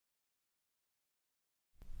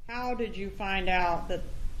How did you find out that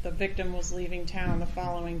the victim was leaving town the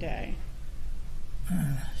following day?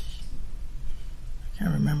 I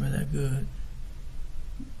can't remember that good.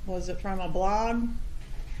 Was it from a blog?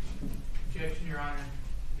 Objection, Your Honor.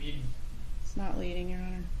 Leading. It's not leading, Your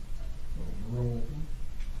Honor.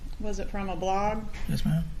 Was it from a blog? Yes,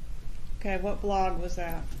 ma'am. Okay, what blog was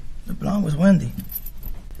that? The blonde was Wendi.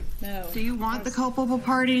 No. Do you want the culpable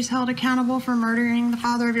parties held accountable for murdering the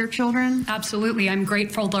father of your children? Absolutely. I'm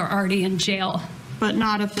grateful they're already in jail. But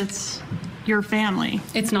not if it's your family.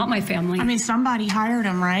 It's not my family. I mean, somebody hired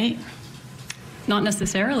them, right? Not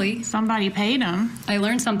necessarily. Somebody paid them. I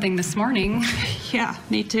learned something this morning. Yeah,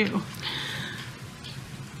 me too.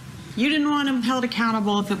 You didn't want them held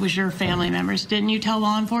accountable if it was your family members. Didn't you tell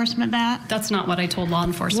law enforcement that? That's not what I told law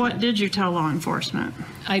enforcement. What did you tell law enforcement?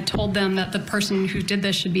 I told them that the person who did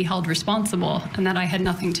this should be held responsible and that I had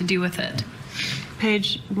nothing to do with it.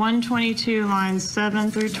 Page 122, lines 7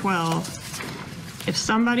 through 12. If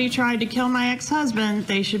somebody tried to kill my ex-husband,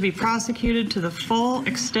 they should be prosecuted to the full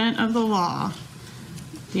extent of the law.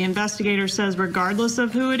 The investigator says regardless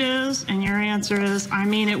of who it is, and your answer is, I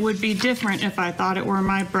mean, it would be different if I thought it were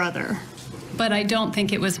my brother. But I don't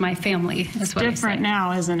think it was my family, is what I said. Different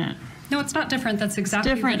now, isn't it? No, it's not different. That's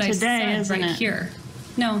exactly different what I today, said isn't right it? here.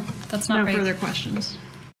 No, that's not No right. further questions.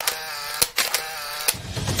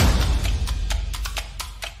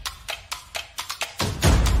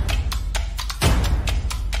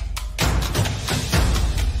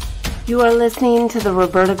 You are listening to the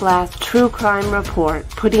Roberta Glass True Crime Report,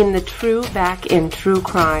 putting the true back in true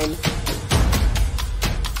crime.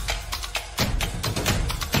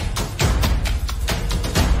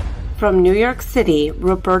 From New York City,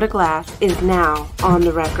 Roberta Glass is now on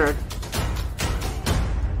the record.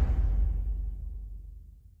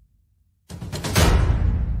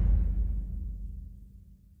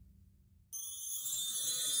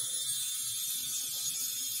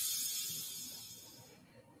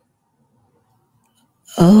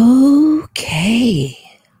 Okay.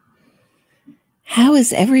 How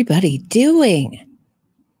is everybody doing?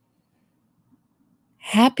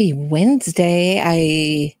 Happy Wednesday.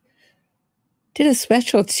 I did a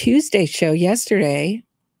special Tuesday show yesterday.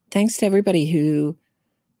 Thanks to everybody who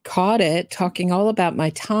caught it, talking all about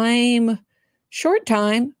my short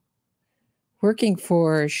time, working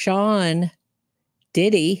for Sean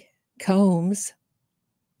Diddy Combs.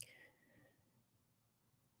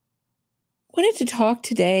 Wanted to talk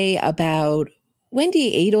today about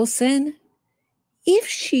Wendi Adelson, if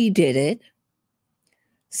she did it.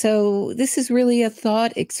 So this is really a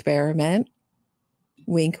thought experiment.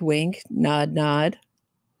 Wink, wink, nod, nod.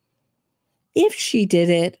 If she did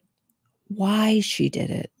it, why she did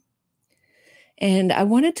it. And I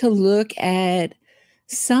wanted to look at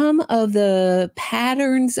some of the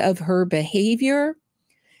patterns of her behavior,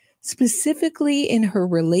 specifically in her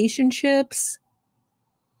relationships,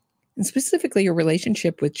 and specifically her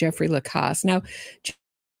relationship with Jeffrey Lacoste. Now,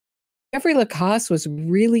 Jeffrey Lacoste was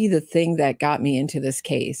really the thing that got me into this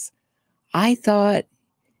case. I thought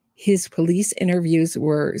his police interviews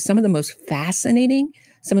were some of the most fascinating,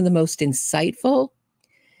 some of the most insightful.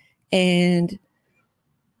 And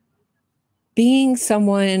being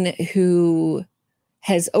someone who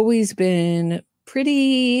has always been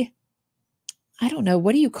pretty, I don't know,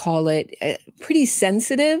 what do you call it? Pretty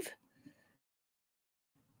sensitive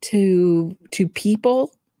to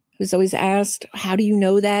people, who's always asked, how do you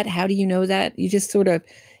know that? How do you know that? You just sort of,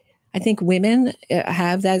 I think women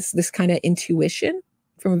have this kind of intuition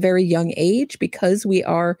from a very young age because we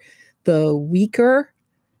are the weaker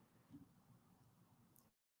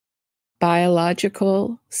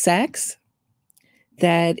biological sex,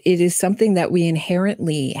 that it is something that we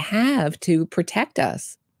inherently have to protect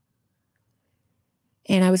us.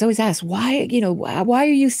 And I was always asked, why are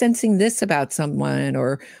you sensing this about someone?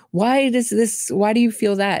 Or why do you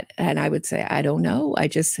feel that? And I would say, I don't know. I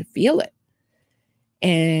just feel it.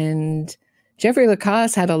 And Jeffrey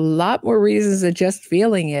Lacoste had a lot more reasons than just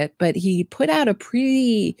feeling it, but he put out a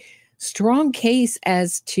pretty strong case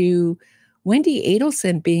as to Wendi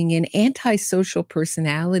Adelson being an antisocial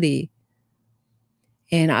personality.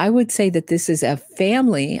 And I would say that this is a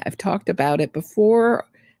family. I've talked about it before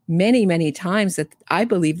many, many times, that I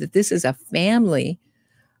believe that this is a family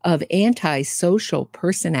of antisocial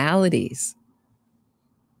personalities.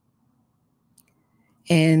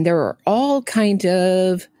 And there are all kind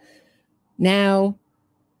of, now,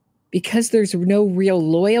 because there's no real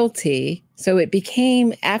loyalty, so it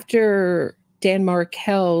became, after Dan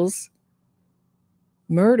Markel's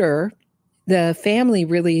murder, the family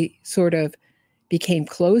really sort of became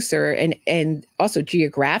closer, and also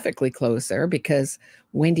geographically closer, because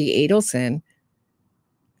Wendi Adelson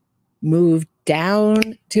moved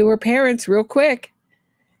down to her parents real quick.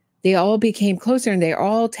 They all became closer and they're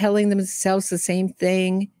all telling themselves the same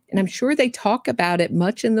thing. And I'm sure they talk about it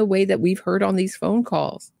much in the way that we've heard on these phone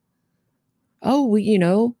calls. Oh,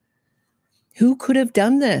 who could have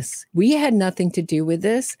done this? We had nothing to do with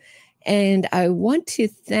this. And I want to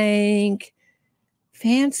thank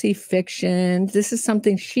Fancy Fiction. This is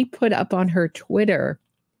something she put up on her Twitter.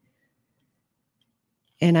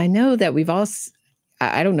 And I know that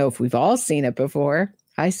I don't know if we've all seen it before.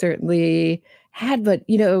 I certainly had, but,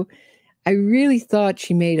 I really thought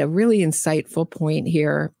she made a really insightful point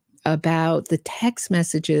here about the text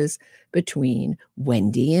messages between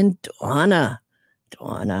Wendi and Donna.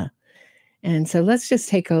 And so let's just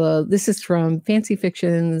take a look. This is from Fancy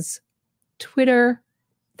Fiction's Twitter.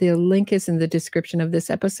 The link is in the description of this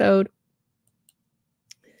episode.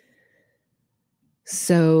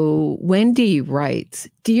 So Wendi writes,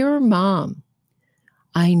 "Dear Mom,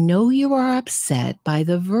 I know you are upset by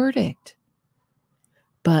the verdict,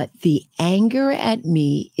 but the anger at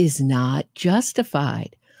me is not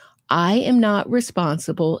justified. I am not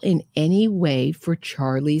responsible in any way for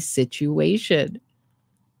Charlie's situation."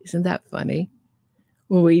 Isn't that funny?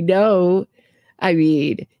 Well, we know,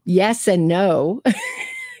 yes and no.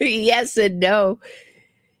 Yes and no.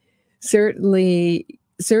 Certainly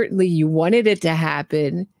you wanted it to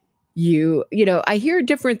happen. I hear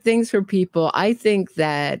different things from people. I think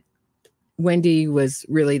that Wendi was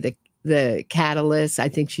really the catalyst. I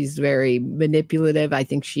think she's very manipulative. I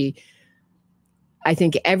think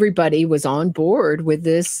everybody was on board with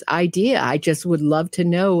this idea. I just would love to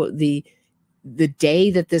know the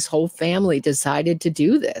day that this whole family decided to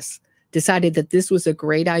do this, decided that this was a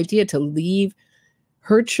great idea to leave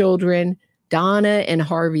her children, Donna and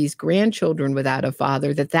Harvey's grandchildren, without a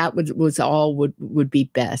father, that was all would be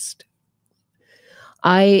best.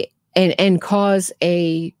 And cause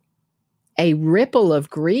a ripple of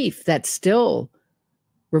grief that still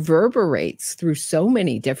reverberates through so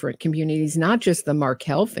many different communities, not just the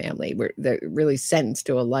Markel family, where they're really sentenced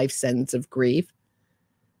to a life sentence of grief.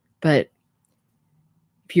 But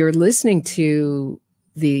if you're listening to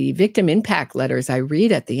the victim impact letters I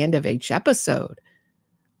read at the end of each episode,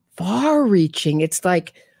 far-reaching, it's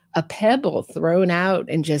like a pebble thrown out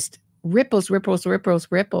and just ripples.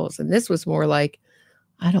 And this was more like,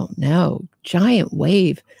 I don't know, giant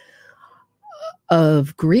wave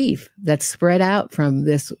of grief that spread out from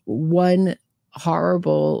this one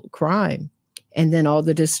horrible crime. And then all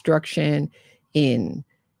the destruction in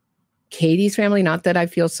Katie's family, not that I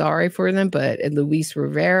feel sorry for them, but Luis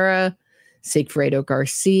Rivera, Sigfredo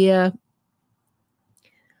Garcia.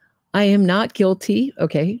 I am not guilty.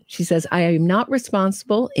 Okay. She says, I am not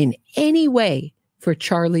responsible in any way for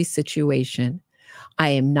Charlie's situation. I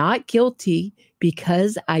am not guilty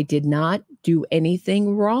because I did not do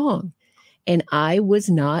anything wrong. And I was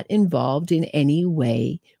not involved in any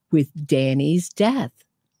way with Danny's death.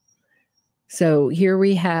 So here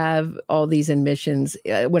we have all these admissions,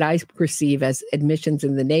 what I perceive as admissions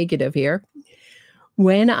in the negative here.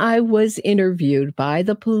 When I was interviewed by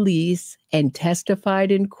the police and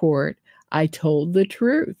testified in court, I told the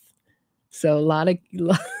truth. So a lot of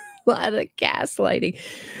gaslighting,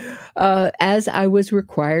 as I was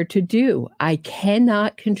required to do. I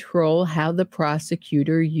cannot control how the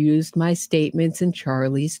prosecutor used my statements in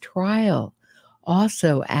Charlie's trial.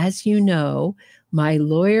 Also, as you know, my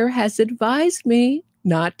lawyer has advised me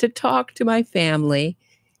not to talk to my family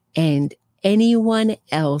and anyone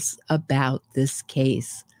else about this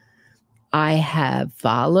case. I have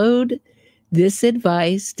followed this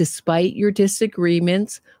advice despite your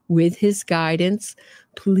disagreements with his guidance.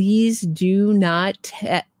 Please do not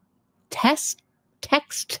text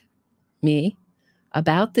me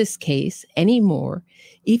about this case anymore.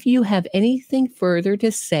 If you have anything further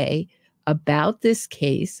to say about this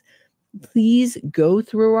case, please go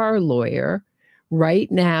through our lawyer.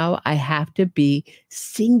 Right now, I have to be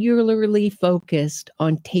singularly focused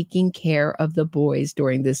on taking care of the boys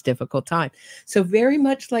during this difficult time. So very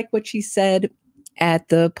much like what she said at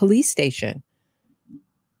the police station.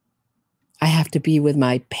 I have to be with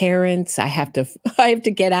my parents. I have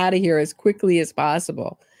to get out of here as quickly as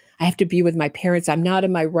possible. I have to be with my parents. I'm not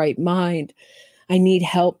in my right mind. I need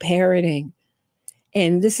help parenting.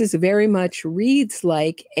 And this is very much reads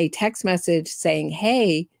like a text message saying,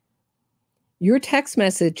 hey, your text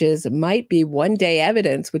messages might be one day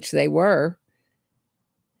evidence, which they were.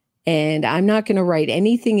 And I'm not going to write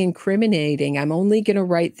anything incriminating. I'm only going to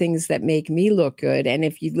write things that make me look good. And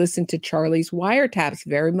if you listen to Charlie's wiretaps,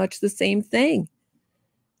 very much the same thing.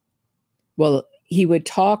 Well, he would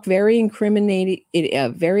talk very incriminate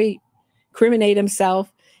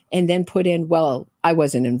himself and then put in, well, I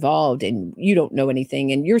wasn't involved and you don't know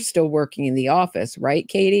anything and you're still working in the office, right,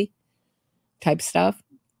 Katie? Type stuff.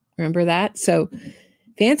 Remember that? So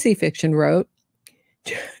Fancy Fiction wrote,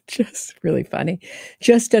 just really funny,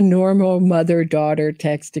 just a normal mother-daughter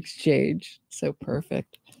text exchange. So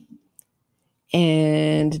perfect.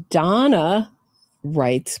 And Donna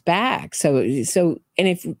writes back. So, and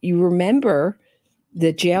if you remember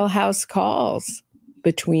the jailhouse calls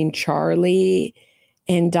between Charlie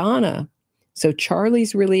and Donna. So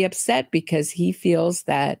Charlie's really upset because he feels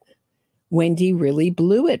that Wendi really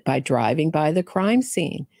blew it by driving by the crime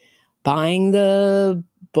scene, buying the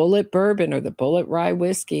bullet bourbon or the bullet rye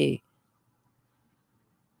whiskey.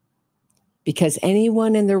 Because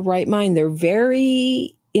anyone in their right mind, they're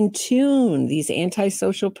very in tune, these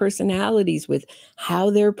antisocial personalities, with how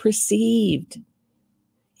they're perceived.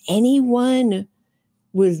 Anyone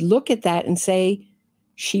would look at that and say,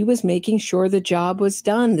 she was making sure the job was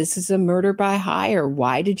done. This is a murder by hire.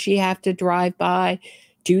 Why did she have to drive by,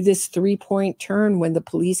 do this 3-point turn when the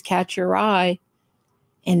police catch her eye,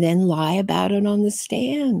 and then lie about it on the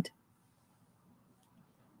stand?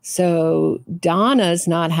 So Donna's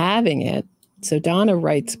not having it. So Donna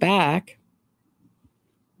writes back.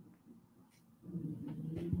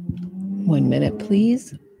 1 minute,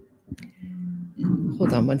 please.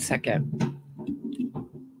 Hold on 1 second.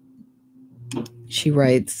 She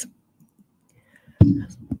writes,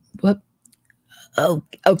 what? Oh,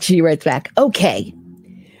 she writes back. Okay.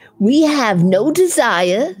 We have no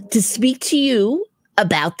desire to speak to you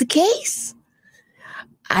about the case.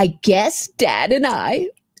 I guess Dad and I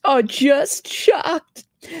are just shocked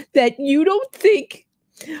that you don't think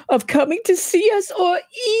of coming to see us or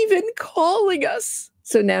even calling us.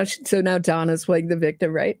 So now Donna's playing the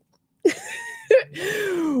victim, right?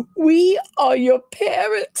 We are your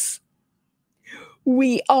parents.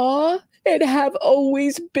 We are and have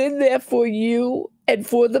always been there for you and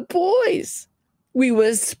for the boys. We were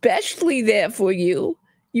especially there for you.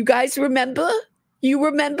 You guys remember? You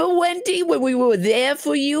remember, Wendi, when we were there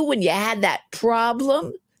for you when you had that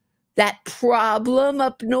problem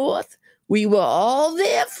up north? We were all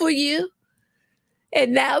there for you.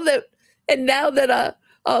 And now that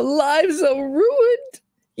our lives are ruined,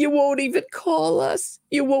 you won't even call us.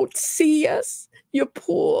 You won't see us. Your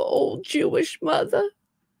poor old Jewish mother.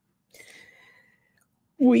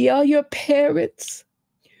 We are your parents.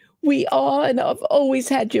 We are, and I've always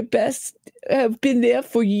had your best, have been there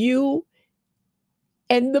for you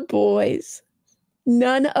and the boys.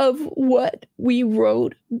 None of what we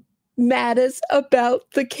wrote matters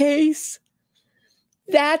about the case.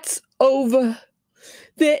 That's over.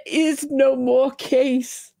 There is no more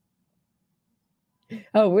case.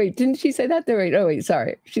 Oh, wait, didn't she say that? Right. Oh, wait,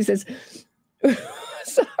 sorry. She says,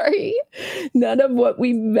 sorry, none of what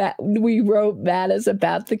we wrote matters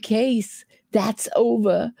about the case. That's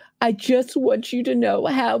over. I just want you to know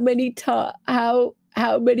how many times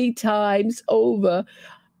over.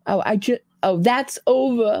 That's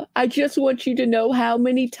over. I just want you to know how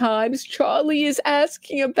many times Charlie is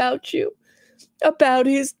asking about you, about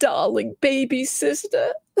his darling baby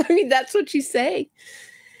sister. I mean, that's what she's saying.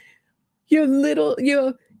 Your middle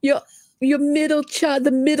child,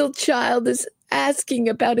 the middle child is asking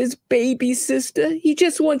about his baby sister. He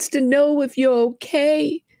just wants to know if you're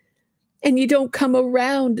okay. And you don't come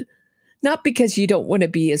around, not because you don't want to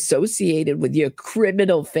be associated with your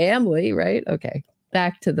criminal family, right? Okay.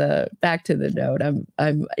 Back to the note.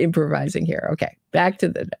 I'm improvising here. Okay. Back to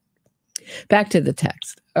the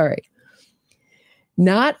text. All right.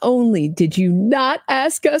 Not only did you not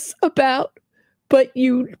ask us about, but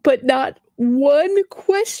not one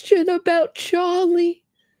question about Charlie.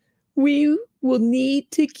 We will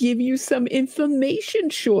need to give you some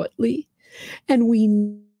information shortly, and we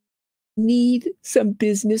need some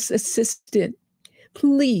business assistant.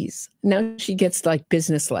 Please. Now she gets like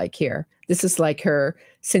businesslike here. This is like her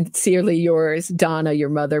sincerely yours, Donna, your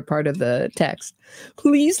mother, part of the text.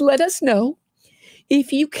 Please let us know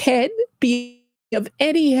if you can be of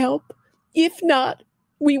any help. If not,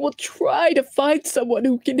 we will try to find someone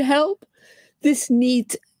who can help. This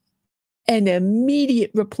needs an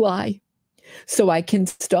immediate reply so I can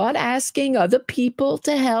start asking other people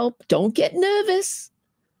to help. Don't get nervous.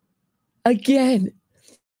 Again,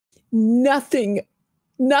 nothing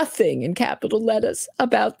in capital letters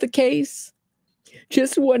about the case.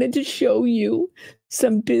 Just wanted to show you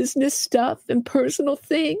some business stuff and personal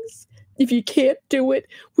things. If you can't do it,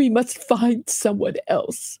 we must find someone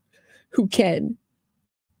else who can,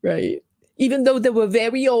 right? Even though they were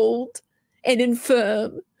very old and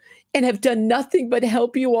infirm and have done nothing but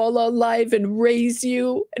help you all our life and raise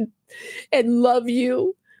you and love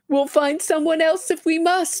you, We'll find someone else if we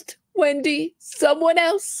must, Wendi. Someone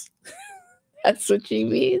else. That's what she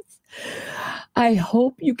means. I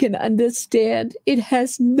hope you can understand it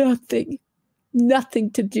has nothing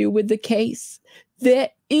to do with the case. There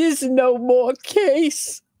is no more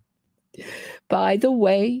case. By the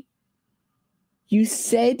way, you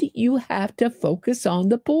said you have to focus on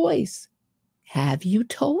the boys. Have you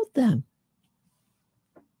told them?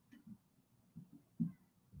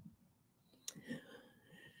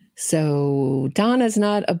 So Donna's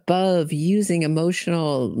not above using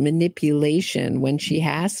emotional manipulation when she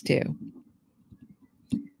has to.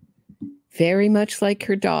 Very much like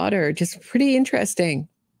her daughter, just pretty interesting.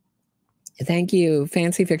 Thank you,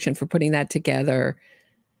 Fancy Fiction, for putting that together.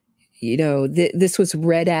 You know, this was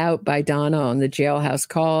read out by Donna on the jailhouse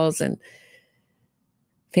calls, and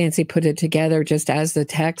Fancy put it together just as the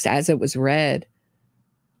text, as it was read.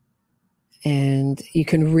 And you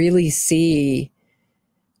can really see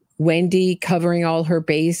Wendi covering all her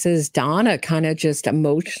bases, Donna kind of just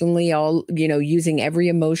emotionally using every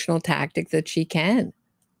emotional tactic that she can.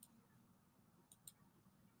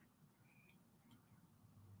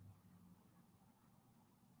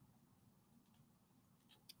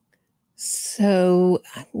 So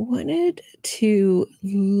I wanted to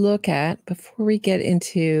look at, before we get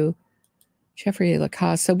into Jeffrey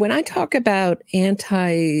Lacoste, so when I talk about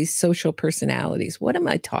antisocial personalities, what am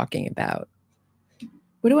I talking about?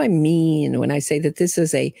 What do I mean when I say that this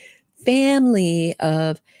is a family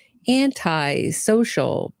of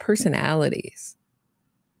antisocial personalities?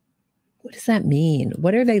 What does that mean?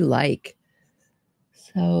 What are they like?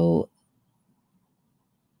 So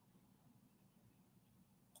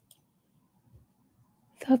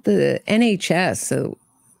I thought the NHS, so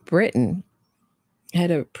Britain,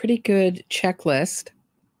 had a pretty good checklist.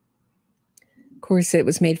 Of course, it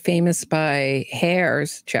was made famous by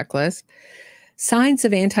Hare's checklist. Signs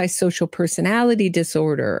of antisocial personality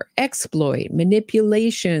disorder, exploit,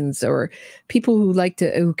 manipulations, or people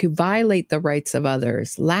who could violate the rights of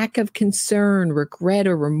others, lack of concern, regret,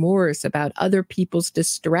 or remorse about other people's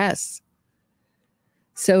distress.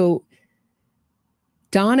 So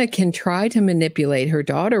Donna can try to manipulate her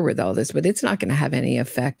daughter with all this, but it's not going to have any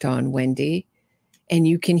effect on Wendi. And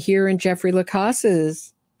you can hear in Jeffrey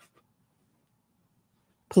Lacoste's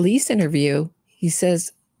police interview,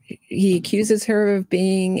 he accuses her of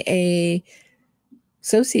being a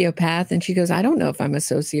sociopath. And she goes, I don't know if I'm a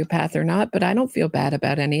sociopath or not, but I don't feel bad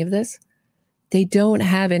about any of this. They don't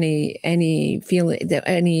have any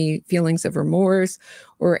feelings of remorse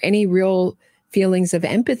or any real feelings of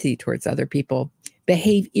empathy towards other people,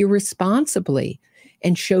 behave irresponsibly,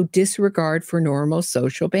 and show disregard for normal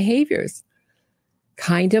social behaviors.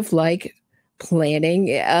 Kind of like planning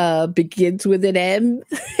begins with an M,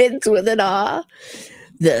 ends with an R.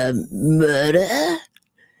 The murder,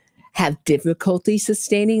 have difficulty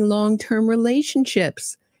sustaining long-term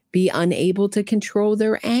relationships, be unable to control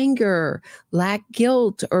their anger, lack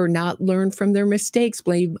guilt, or not learn from their mistakes,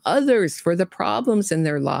 blame others for the problems in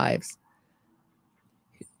their lives.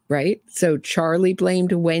 Right? So Charlie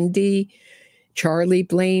blamed Wendi, Charlie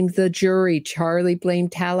blamed the jury, Charlie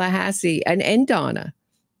blamed Tallahassee, and Donna.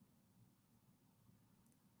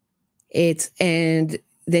 And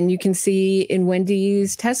then you can see in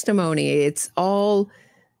Wendi's testimony, it's all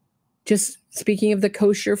just speaking of the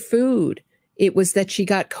kosher food. It was that she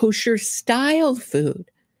got kosher style food.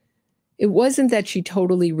 It wasn't that she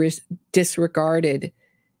totally disregarded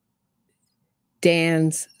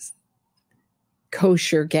Dan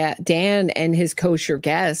and his kosher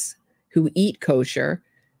guests who eat kosher.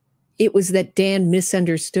 It was that Dan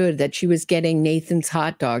misunderstood that she was getting Nathan's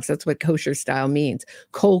hot dogs. That's what kosher style means.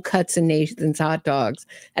 Cold cuts and Nathan's hot dogs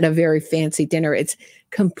at a very fancy dinner. It's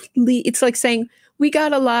like saying we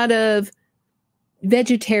got a lot of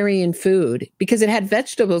vegetarian food because it had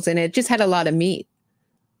vegetables in it. It just had a lot of meat.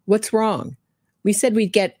 What's wrong? We said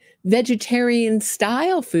we'd get vegetarian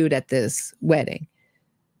style food at this wedding.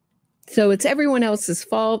 So it's everyone else's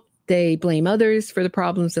fault. They blame others for the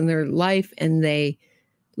problems in their life, and they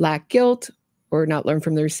lack guilt or not learn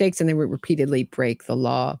from their mistakes, and they repeatedly break the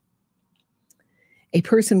law. A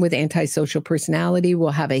person with antisocial personality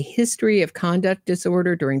will have a history of conduct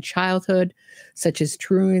disorder during childhood, such as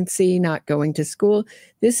truancy, not going to school.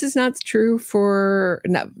 This is not true for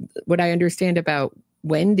what I understand about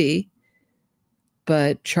Wendi,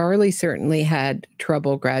 but Charlie certainly had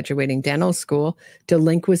trouble graduating dental school.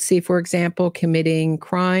 Delinquency, for example, committing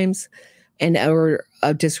crimes or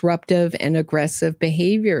disruptive and aggressive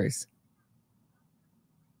behaviors.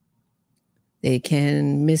 They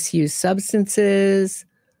can misuse substances,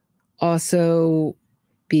 also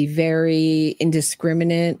be very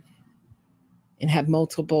indiscriminate and have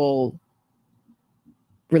multiple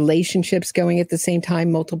relationships going at the same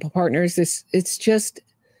time, multiple partners. It's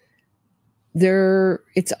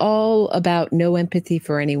all about no empathy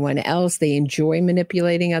for anyone else. They enjoy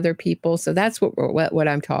manipulating other people. So that's what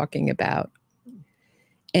I'm talking about.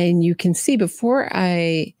 And you can see, before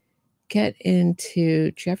I get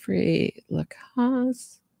into Jeffrey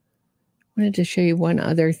Lacasse, I wanted to show you one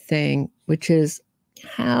other thing, which is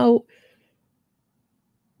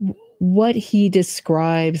what he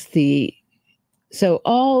describes so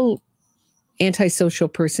all antisocial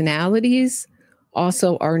personalities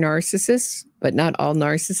also are narcissists, but not all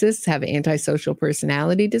narcissists have antisocial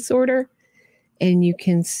personality disorder. And you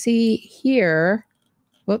can see here,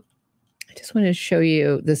 I just want to show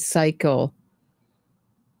you the cycle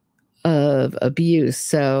of abuse.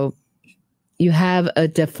 So you have a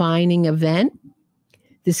defining event.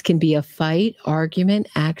 This can be a fight, argument,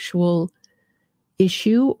 actual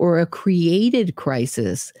issue, or a created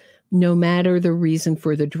crisis. No matter the reason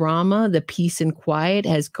for the drama, the peace and quiet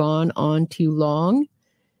has gone on too long.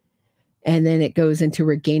 And then it goes into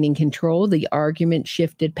regaining control. The argument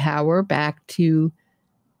shifted power back to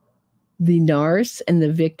the narc, and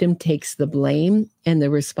the victim takes the blame and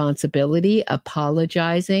the responsibility,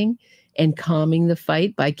 apologizing and calming the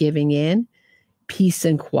fight by giving in. Peace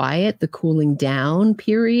and quiet, the cooling down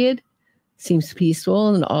period, seems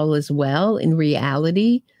peaceful and all is well. In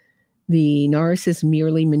reality, the narc is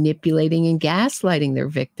merely manipulating and gaslighting their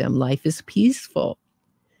victim. Life is peaceful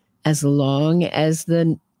as long as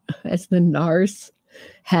the narc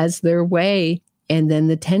has their way, and then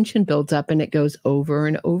the tension builds up and it goes over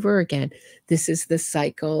and over again. This is the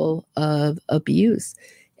cycle of abuse.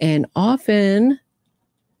 And often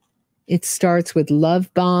it starts with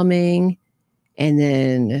love bombing, and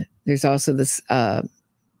then there's also this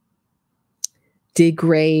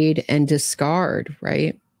degrade and discard,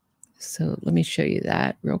 right? So let me show you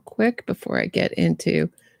that real quick before I get into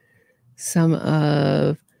some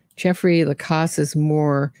of Jeffrey Lacasse's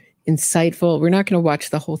more insightful. We're not going to watch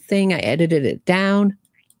the whole thing. I edited it down.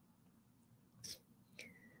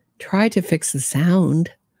 Tried to fix the sound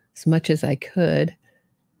as much as I could.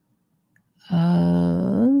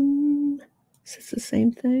 Is this the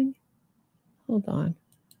same thing? Hold on.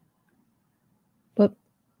 But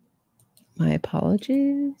my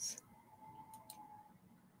apologies.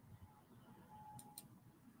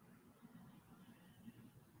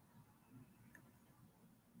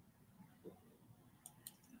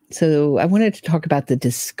 So I wanted to talk about the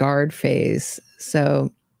discard phase.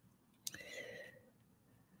 So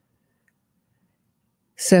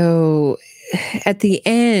at the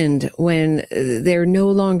end, when they're no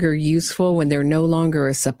longer useful, when they're no longer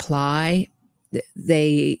a supply,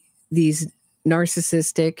 these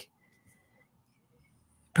narcissistic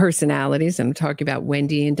personalities, I'm talking about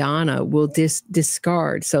Wendi and Donna, will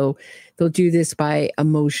discard. So they'll do this by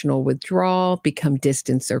emotional withdrawal, become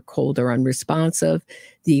distant or cold or unresponsive.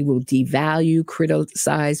 They will devalue,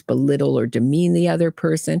 criticize, belittle, or demean the other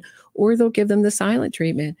person, or they'll give them the silent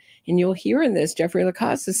treatment. And you'll hear in this, Jeffrey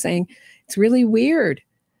Lacasse is saying, it's really weird.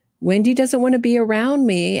 Wendi doesn't want to be around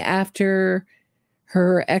me after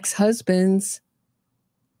her ex-husband's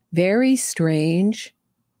very strange,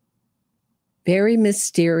 very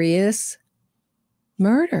mysterious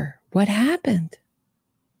murder. What happened?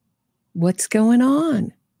 What's going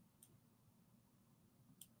on?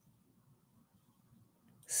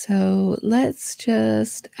 So let's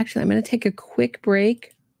just, actually, I'm going to take a quick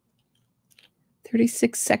break,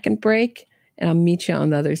 36-second break, and I'll meet you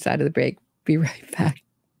on the other side of the break. Be right back.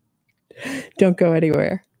 Don't go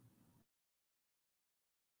anywhere.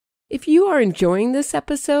 If you are enjoying this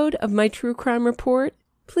episode of my True Crime Report,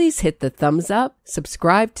 please hit the thumbs up,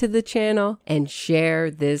 subscribe to the channel, and share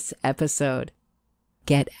this episode.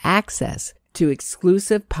 Get access to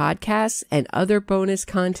exclusive podcasts and other bonus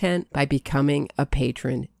content by becoming a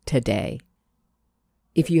patron today.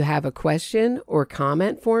 If you have a question or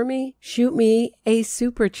comment for me, shoot me a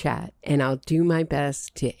super chat and I'll do my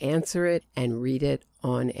best to answer it and read it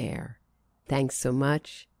on air. Thanks so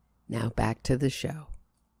much. Now back to the show.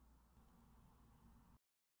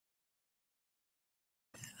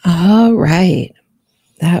 All right.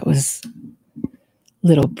 That was a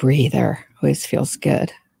little breather. Always feels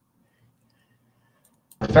good.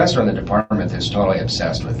 Professor in the department is totally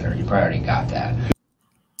obsessed with her. You probably already got that.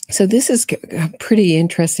 So this is pretty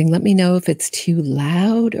interesting. Let me know if it's too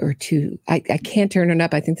loud or too... I can't turn it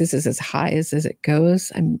up. I think this is as high as it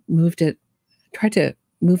goes. I moved it, tried to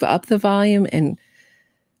move up the volume and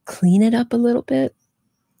clean it up a little bit.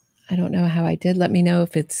 I don't know how I did. Let me know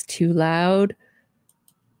if it's too loud.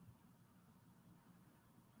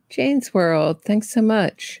 Jane's World, thanks so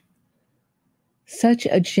much. such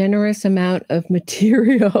a generous amount of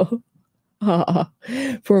material.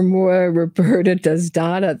 For more Roberta does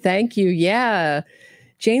Donna. Thank you. Yeah.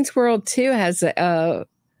 Jane's World too has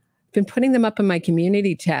been putting them up in my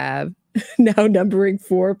community tab. Now numbering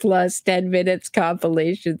 4 plus 10 minutes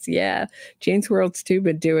compilations. Yeah. Jane's World's too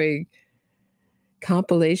been doing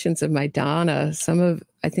compilations of my Donna.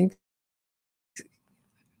 I think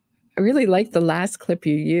I really like the last clip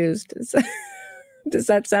you used. Does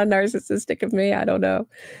that sound narcissistic of me? I don't know.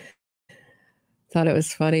 Thought it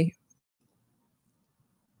was funny.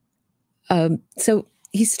 So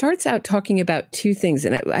he starts out talking about two things,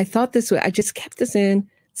 and I thought I just kept this in.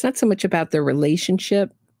 It's not so much about their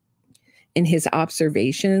relationship and his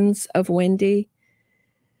observations of Wendi,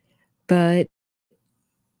 but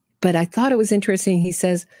I thought it was interesting. He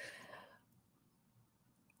says,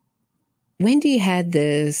 Wendi had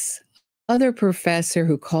this other professor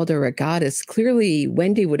who called her a goddess. Clearly,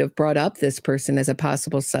 Wendi would have brought up this person as a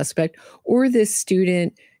possible suspect, or this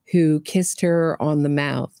student who kissed her on the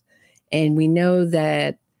mouth. And we know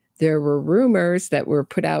that there were rumors that were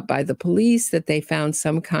put out by the police that they found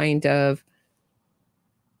some kind of,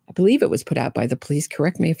 I believe it was put out by the police,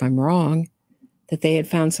 correct me if I'm wrong, that they had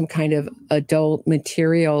found some kind of adult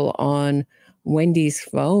material on Wendi's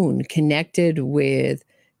phone connected with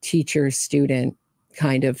teacher-student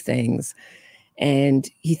kind of things. And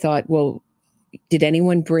he thought, well, did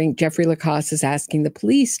anyone Jeffrey Lacoste is asking the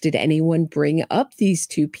police, did anyone bring up these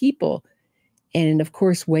two people? And of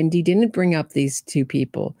course, Wendi didn't bring up these two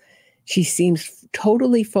people. She seems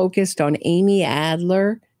totally focused on Amy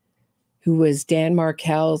Adler, who was Dan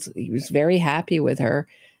Markel's, he was very happy with her,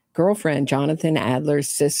 girlfriend, Jonathan Adler's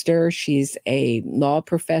sister. She's a law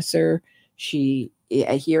professor.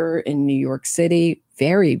 Here in New York City,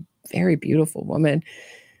 very, very beautiful woman,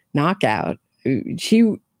 knockout.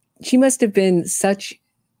 She must have been such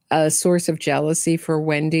a source of jealousy for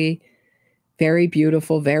Wendi. Very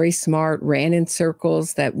beautiful, very smart, ran in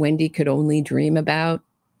circles that Wendi could only dream about.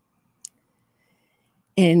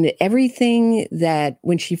 And everything that,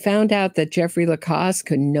 when she found out that Jeffrey Lacoste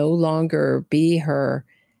could no longer be her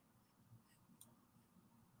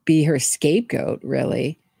scapegoat,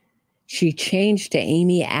 really, she changed to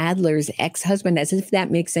Amy Adler's ex-husband, as if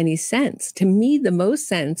that makes any sense. To me, the most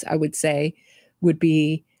sense, I would say, would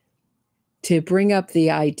be to bring up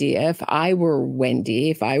the idea, if I were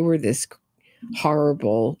Wendi, if I were this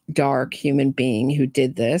horrible, dark human being who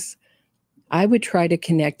did this, I would try to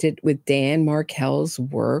connect it with Dan Markel's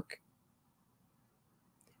work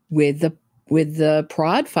with the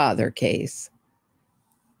Prod Father case,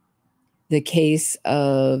 the case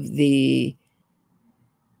of the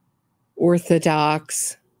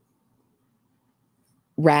Orthodox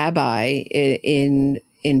rabbi in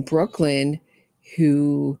Brooklyn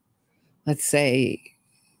who, let's say,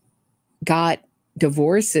 got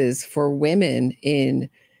divorces for women in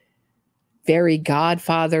very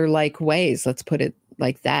Godfather-like ways. Let's put it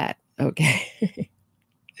like that. Okay.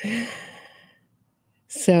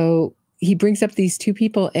 So he brings up these two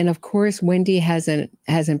people, and of course, Wendi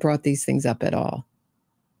hasn't brought these things up at all.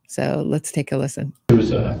 So let's take a listen.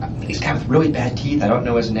 He's got with really bad teeth. I don't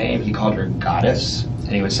know his name. He called her goddess,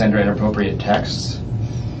 and he would send her inappropriate texts.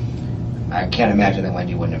 I can't imagine that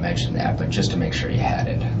Wendi wouldn't have mentioned that, but just to make sure he had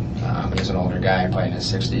it. He's an older guy, probably in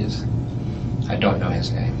his 60s. I don't know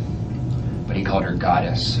his name, but he called her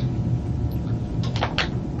goddess.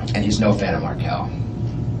 And he's no fan of Markel.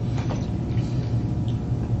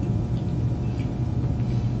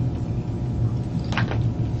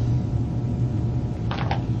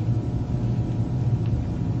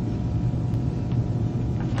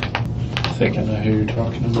 I think I know who you're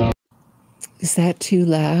talking about. Is that too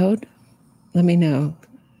loud? Let me know.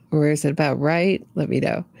 Or is it about right? Let me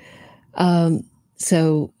know.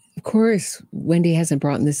 So, of course, Wendi hasn't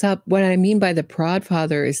brought this up. What I mean by the Prod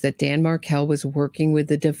Father is that Dan Markel was working with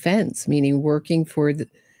the defense, meaning working for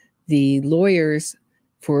the lawyers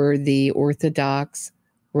for the Orthodox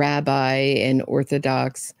rabbi and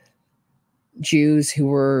Orthodox Jews who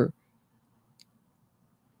were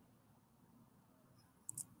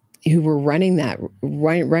running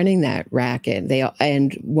that racket.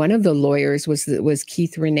 And one of the lawyers was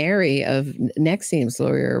Keith Raniere of Nexium's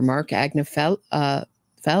lawyer, Mark Agnefello.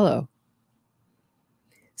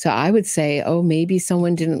 So I would say, oh, maybe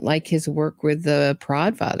someone didn't like his work with the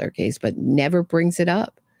Prod Father case, but never brings it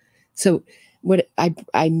up. So what I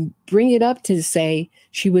bring it up to say,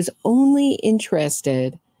 she was only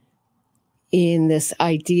interested in this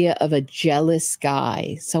idea of a jealous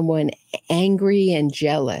guy, someone angry and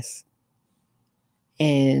jealous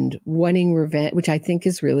and wanting revenge, which I think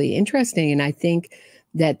is really interesting. And I think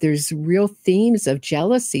that there's real themes of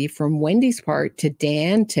jealousy from Wendy's part to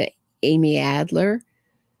Dan, to Amy Adler.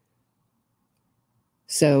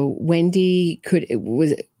 So Wendi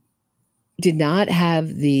did not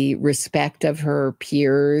have the respect of her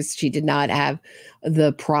peers. She did not have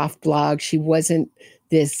the prof blog. She was an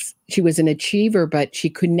achiever, but she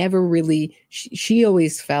could never really, she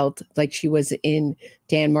always felt like she was in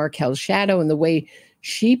Dan Markel's shadow. And the way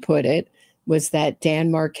she put it was that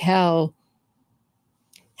Dan Markel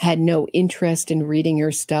had no interest in reading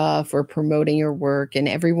her stuff or promoting her work. And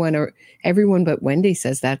everyone but Wendi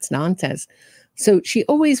says that's nonsense. So she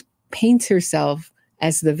always paints herself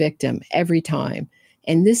as the victim every time.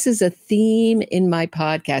 And this is a theme in my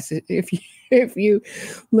podcast. If you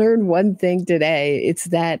learn one thing today, it's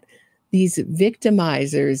that these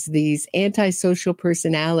victimizers, these antisocial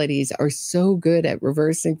personalities are so good at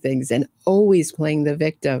reversing things and always playing the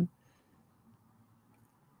victim.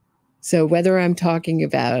 So whether I'm talking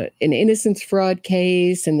about an innocence fraud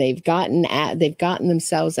case and they've gotten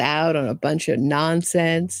themselves out on a bunch of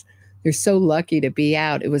nonsense, they're so lucky to be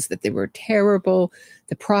out. It was that they were terrible.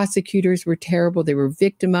 The prosecutors were terrible. They were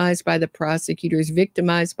victimized by the prosecutors,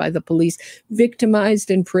 victimized by the police, victimized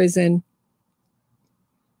in prison.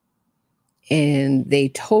 And they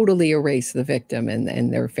totally erase the victim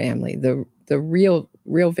and their family, the real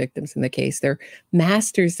victims in the case. They're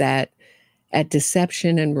masters at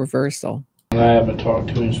deception and reversal. I haven't talked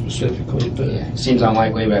to him specifically, but Yeah, seems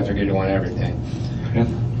unlikely, but I figured you want everything. yeah.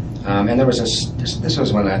 And there was this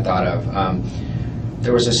was one I thought of.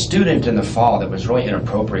 There was a student in the fall that was really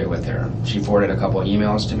inappropriate with her. She forwarded a couple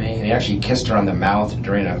emails to me, and he actually kissed her on the mouth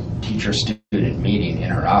during a teacher-student meeting in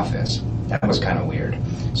her office. That was kind of weird.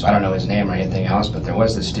 So I don't know his name or anything else, but there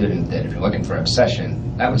was the student that, if you're looking for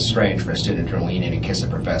obsession, that was strange for a student to lean in and kiss a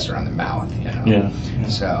professor on the mouth, you know? Yeah.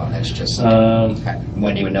 So that's just,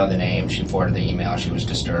 Wendi would know the name. She forwarded the email. She was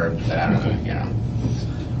disturbed, but I don't know, you know.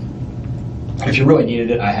 If you really needed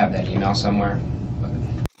it, I have that email somewhere.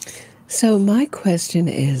 So my question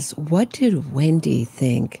is, what did Wendi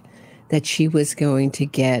think that she was going to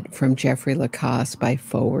get from Jeffrey Lacoste by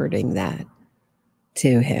forwarding that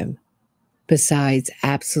to him, besides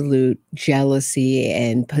absolute jealousy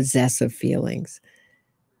and possessive feelings?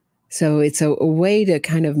 So it's a way to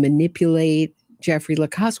kind of manipulate Jeffrey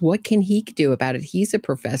Lacoste. What can he do about it? He's a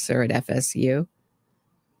professor at FSU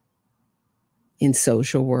in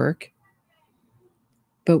social work.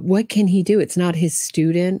 But what can he do? It's not his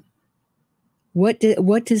student. What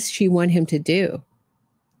does she want him to do?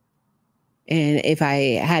 And if I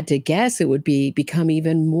had to guess, it would become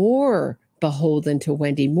even more beholden to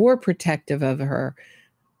Wendi, more protective of her,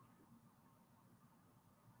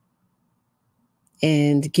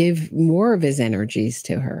 and give more of his energies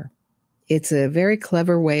to her. It's a very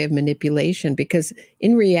clever way of manipulation, because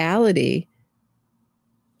in reality,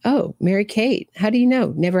 oh, Mary Kate, how do you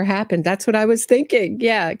know? Never happened. That's what I was thinking.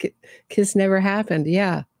 Yeah, kiss never happened.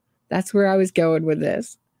 Yeah, that's where I was going with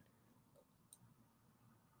this.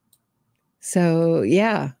 So,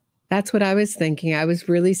 yeah, that's what I was thinking. I was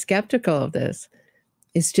really skeptical of this.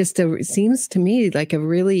 It's just it seems to me like a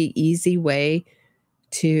really easy way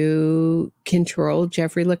to control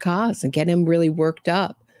Jeffrey Lacoste and get him really worked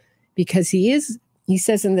up, because he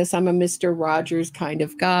says in this, I'm a Mr. Rogers kind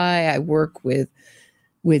of guy. I work with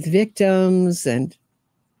victims, and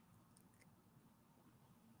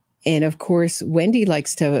of course Wendi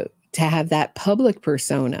likes to have that public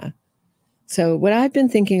persona. So what I've been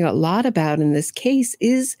thinking a lot about in this case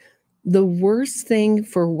is the worst thing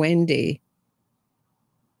for Wendi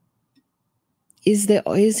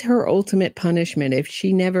is her ultimate punishment if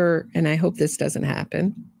she never, and I hope this doesn't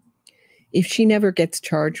happen, if she never gets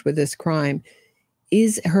charged with this crime,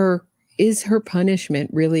 is her punishment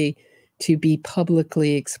really to be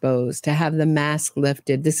publicly exposed, to have the mask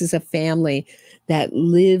lifted? This is a family that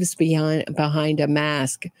lives behind a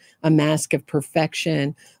mask of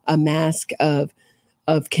perfection, a mask of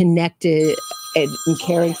connected and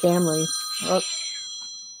caring families. Oh,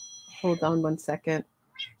 hold on one second.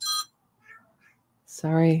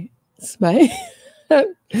 Sorry, it's my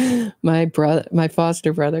brother, my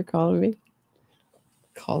foster brother calling me.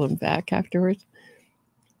 Call him back afterwards.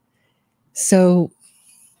 So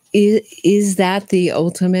is that the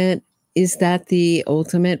ultimate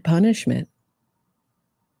punishment?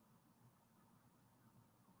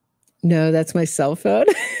 No, that's my cell phone.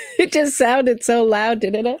 It just sounded so loud,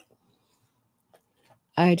 didn't it?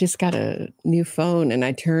 I just got a new phone and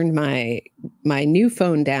I turned my new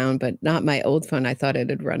phone down, but not my old phone. I thought it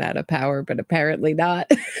had run out of power, but apparently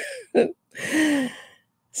not.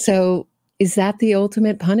 So is that the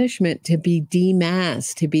ultimate punishment, to be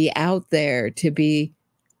demasked, to be out there, to be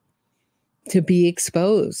to be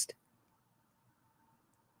exposed.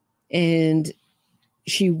 And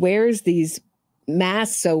she wears these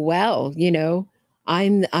masks so well, you know.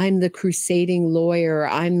 I'm the crusading lawyer.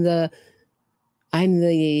 I'm the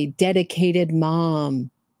dedicated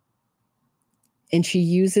mom. And she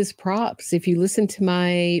uses props. If you listen to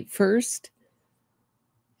my first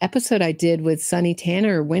episode I did with Sunny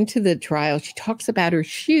Tanner, went to the trial, she talks about her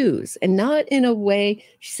shoes, and not in a way,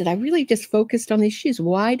 she said, I really just focused on these shoes.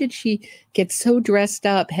 Why did she get so dressed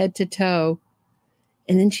up head to toe?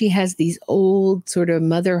 And then she has these old sort of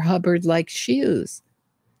Mother Hubbard-like shoes.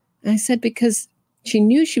 And I said, because she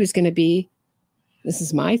knew she was going to be, this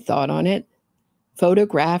is my thought on it,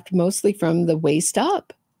 photographed mostly from the waist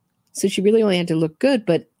up. So she really only had to look good,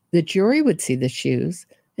 but the jury would see the shoes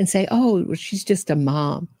and say, oh, well, she's just a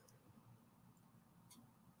mom.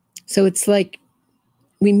 So it's like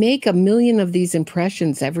we make a million of these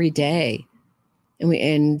impressions every day. And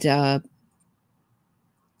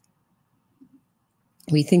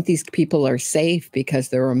we think these people are safe because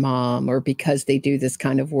they're a mom or because they do this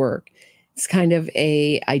kind of work. It's kind of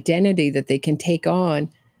a identity that they can take on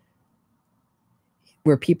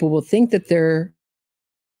where people will think that they're,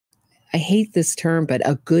 I hate this term, but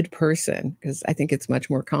a good person, because I think it's much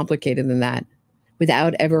more complicated than that,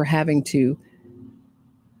 without ever having to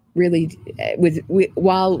really,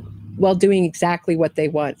 while doing exactly what they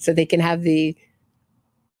want. So they can have the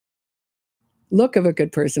look of a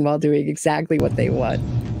good person while doing exactly what they want.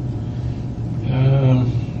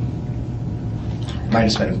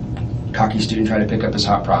 Might have been a cocky student trying to pick up his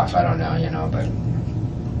hot prof. I don't know, you know, but.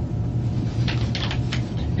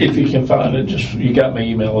 If you can find it, just, you got my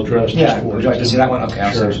email address. Yeah, would you like to see that one?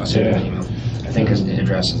 Okay, Sure. I'll send you an email. I think his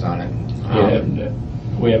address is on it.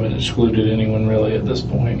 We haven't excluded anyone really at this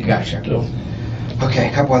point. Gotcha. So. Okay,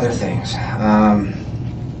 a couple other things.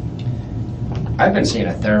 I've been seeing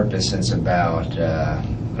a therapist since about, I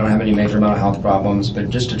don't have any major mental health problems, but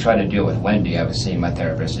just to try to deal with Wendi, I was seeing my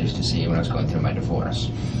therapist I used to see when I was going through my divorce.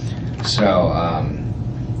 So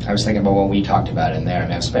I was thinking about what we talked about in there. I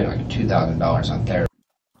mean, I've spent like $2,000 on therapy.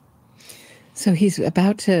 So he's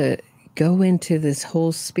about to go into this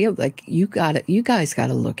whole spiel. Like, you guys got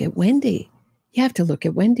to look at Wendi. You have to look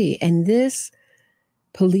at Wendi. And this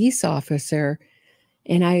police officer,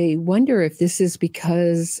 and I wonder if this is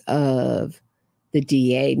because of the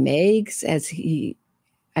DA Meigs,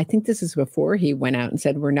 I think this is before he went out and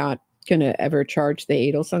said, we're not going to ever charge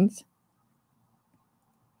the Adelsons.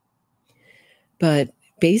 But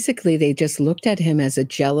basically, they just looked at him as a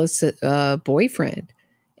jealous boyfriend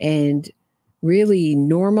and really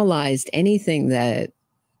normalized anything that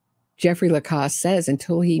Jeffrey Lacoste says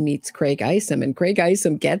until he meets Craig Isom. And Craig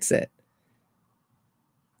Isom gets it.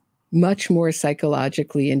 Much more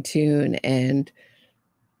psychologically in tune. And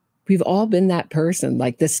we've all been that person,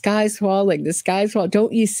 like, the sky's falling, the sky's falling.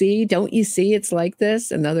 Don't you see it's like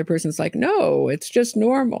this? And the other person's like, no, it's just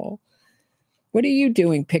normal. What are you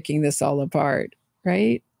doing picking this all apart,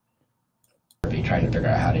 right? Trying to figure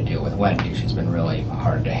out how to deal with Wendi. She's been really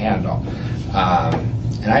hard to handle.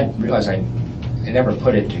 And I realized I never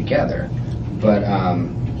put it together, but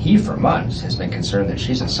he for months has been concerned that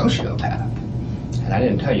she's a sociopath. And I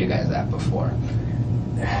didn't tell you guys that before.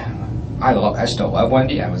 I still love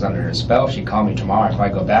Wendi. I was under her spell. She called me tomorrow. I'd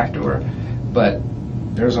probably go back to her. But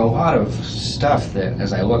there's a lot of stuff that,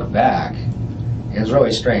 as I look back, is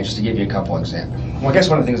really strange. Just to give you a couple examples. Well, I guess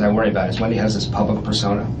one of the things I worry about is Wendi has this public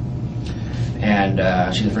persona. And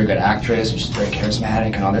she's a very good actress, and she's very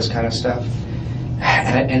charismatic and all this kind of stuff.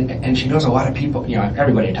 And she knows a lot of people, you know,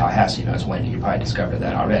 everybody in Tallahassee knows Wendi. You probably discovered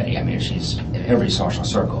that already. I mean, she's in every social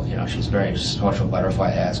circle, you know, she's very social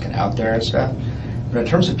butterfly-esque and out there and stuff. But in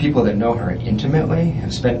terms of people that know her intimately,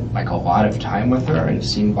 have spent like a lot of time with her and have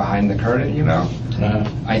seen behind the curtain, you know,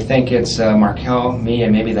 I think it's Markel, me,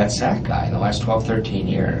 and maybe that SAC guy in the last 12, 13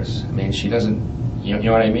 years. I mean, she doesn't, you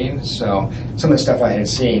know what I mean? So some of the stuff I had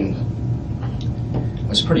seen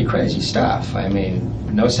was pretty crazy stuff. I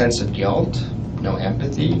mean, no sense of guilt, no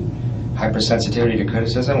empathy, hypersensitivity to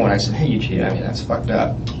criticism. When I said, hey, you cheated, I mean, that's fucked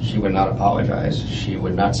up. She would not apologize. She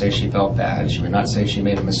would not say she felt bad. She would not say she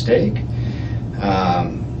made a mistake.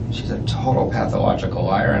 She's a total pathological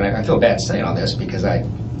liar, and I feel bad saying all this because I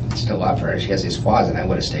still love her. She has these flaws, and I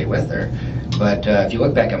would have stayed with her. But if you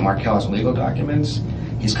look back at Markel's legal documents,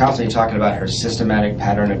 he's constantly talking about her systematic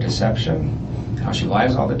pattern of deception, how she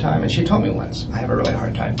lies all the time. And she told me once, I have a really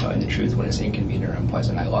hard time telling the truth when it's inconvenient or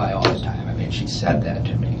unpleasant. I lie all the time. I mean, she said that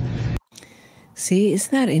to me. See,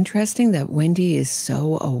 isn't that interesting that Wendi is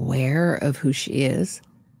so aware of who she is?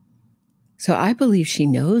 So I believe she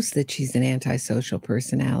knows that she's an antisocial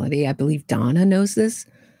personality. I believe Donna knows this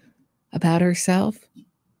about herself.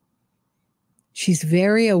 She's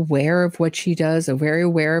very aware of what she does, very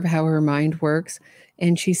aware of how her mind works.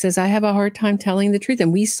 And she says, I have a hard time telling the truth.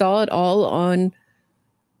 And we saw it all on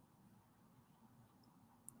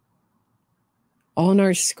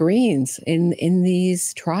our screens in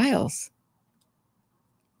these trials,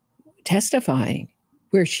 testifying,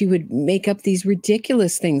 where she would make up these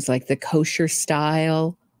ridiculous things like the kosher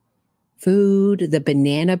style food, the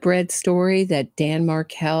banana bread story that Dan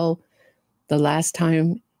Markel, the last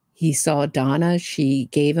time he saw Donna, she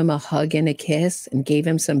gave him a hug and a kiss and gave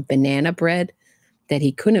him some banana bread that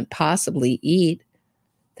he couldn't possibly eat.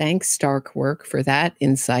 Thanks, Starkwork, for that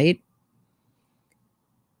insight.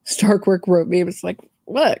 Starkwork wrote me, it was like,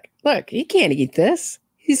 look, he can't eat this.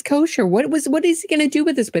 He's kosher. What is he going to do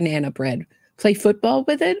with this banana bread? Play football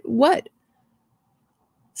with it? What?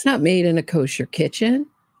 It's not made in a kosher kitchen.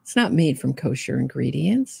 It's not made from kosher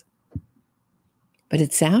ingredients. But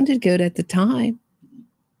it sounded good at the time.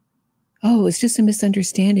 Oh, it's just a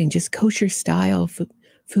misunderstanding, just kosher style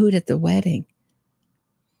food at the wedding.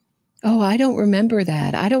 Oh, I don't remember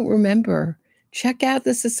that. I don't remember. Check out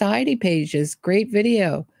the society pages. Great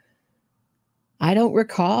video. I don't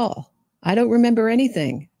recall. I don't remember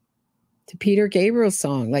anything. To Peter Gabriel's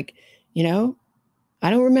song, like, you know,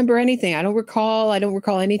 I don't remember anything. I don't recall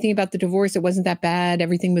anything about the divorce. It wasn't that bad.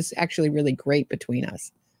 Everything was actually really great between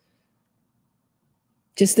us.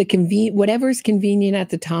 Just whatever's convenient at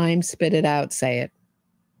the time, spit it out, say it.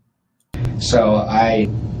 So I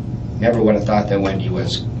never would have thought that Wendi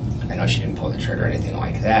was, I know she didn't pull the trigger or anything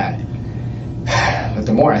like that. But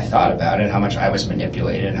the more I thought about it, how much I was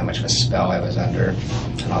manipulated, how much of a spell I was under,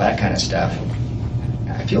 and all that kind of stuff,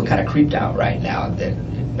 I feel kind of creeped out right now that,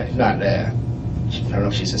 I don't know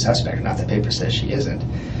if she's a suspect or not, the paper says she isn't.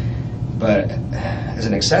 But as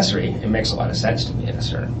an accessory, it makes a lot of sense to me at a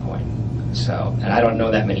certain point. So, and I don't know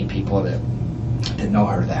that many people that know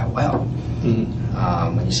her that well.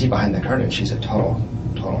 Mm-hmm. When you see behind the curtain, she's a total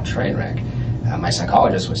train wreck. My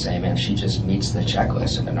psychologist was saying, man, she just meets the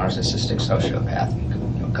checklist of a narcissistic sociopath.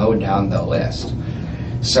 You know, go down the list.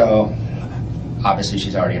 So, obviously,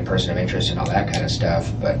 she's already a person of interest and all that kind of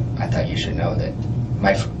stuff. But I thought you should know that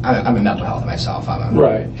I'm a mental health myself.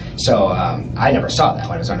 Right. So I never saw that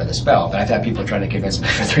when I was under the spell. But I've had people trying to convince me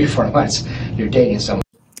for 3 or 4 months you're dating someone.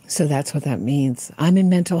 So that's what that means. I'm in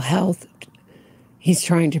mental health. He's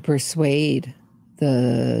trying to persuade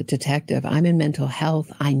the detective. I'm in mental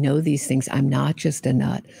health. I know these things. I'm not just a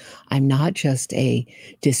nut. I'm not just a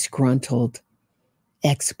disgruntled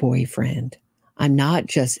ex-boyfriend. I'm not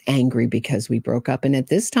just angry because we broke up. And at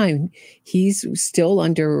this time, he's still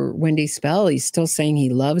under Wendi's spell. He's still saying he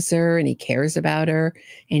loves her and he cares about her.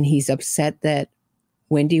 And he's upset that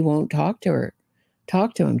Wendi won't talk to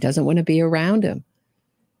him, doesn't want to be around him.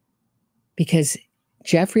 Because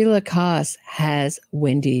Jeffrey Lacasse has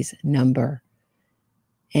Wendi's number.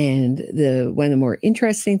 And one of the more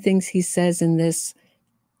interesting things he says in this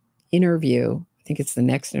interview, I think it's the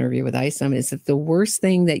next interview with Isom, is that the worst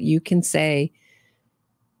thing that you can say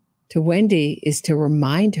to Wendi is to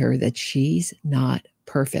remind her that she's not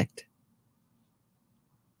perfect.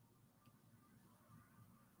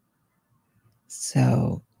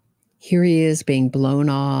 So here he is being blown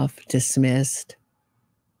off, dismissed.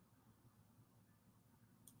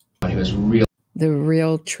 He was the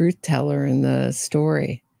real truth teller in the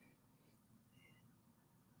story.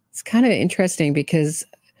 It's kind of interesting because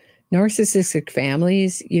narcissistic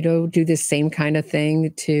families, do this same kind of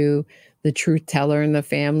thing to the truth teller in the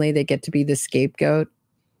family. They get to be the scapegoat.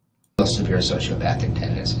 Severe sociopathic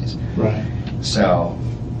tendencies. Right. So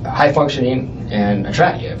high functioning and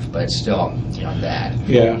attractive, but still, that.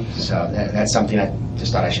 Yeah. So that's something I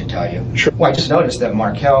just thought I should tell you. Sure. Well, I just noticed that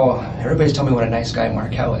Markel, everybody's told me what a nice guy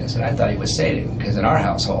Markel is, and I thought he was Satan, because in our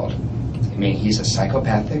household, he's a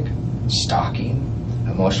psychopathic, stalking,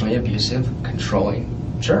 emotionally abusive,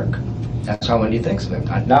 controlling jerk. That's how Wendi thinks of him.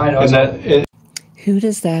 Now I know. Who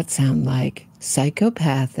does that sound like?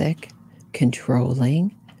 Psychopathic,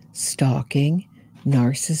 controlling, stalking,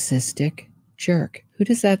 narcissistic jerk. Who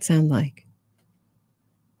does that sound like?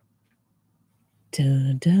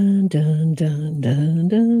 Dun, dun, dun, dun, dun,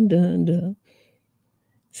 dun, dun, dun.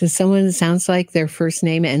 So someone that sounds like their first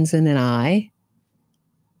name ends in an I?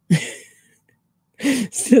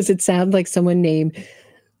 Does it sound like someone named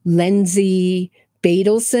Wendi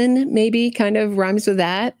Adelson, maybe, kind of rhymes with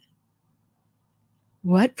that?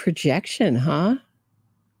 What projection, huh?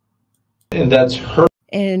 And that's her.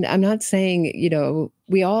 And I'm not saying,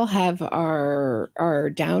 we all have our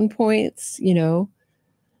down points,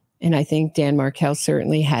 and I think Dan Markel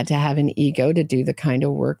certainly had to have an ego to do the kind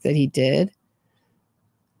of work that he did.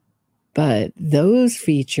 But those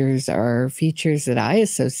features are features that I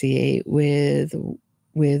associate with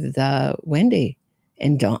Wendi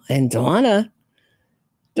and Donna.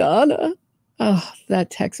 Donna. Oh, that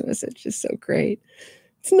text message is so great.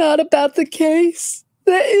 It's not about the case.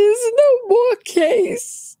 There is no more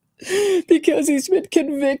case. Because he's been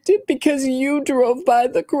convicted because you drove by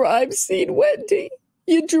the crime scene, Wendi.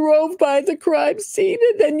 You drove by the crime scene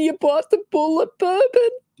and then you bought the bullet bourbon.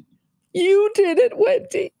 You did it,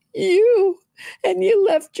 Wendi. You. And you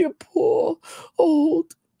left your poor,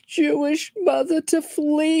 old Jewish mother to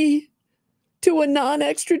flee to a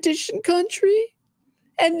non-extradition country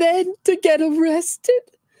and then to get arrested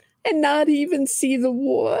and not even see the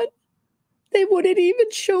ward. They wouldn't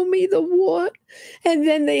even show me the ward. And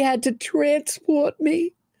then they had to transport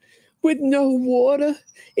me with no water.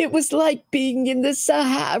 It was like being in the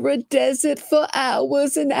Sahara Desert for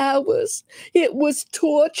hours and hours. It was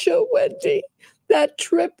torture, Wendi. That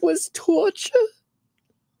trip was torture.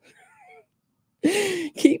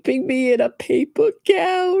 Keeping me in a paper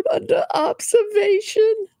gown under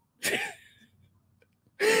observation.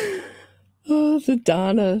 Oh, the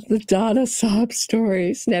Donna sob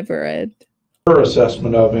stories never end. Her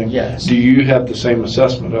assessment of him. Yes. Do you have the same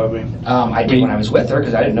assessment of him? I did when I was with her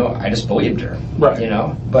because I didn't know. I just believed her. Right. You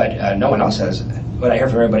know, but no one else has. What I hear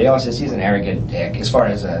from everybody else is he's an arrogant dick. As far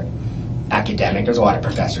as academic, there's a lot of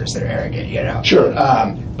professors that are arrogant. You know. Sure.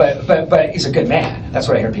 But he's a good man. That's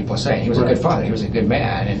what I hear people saying. He was a good father. He was a good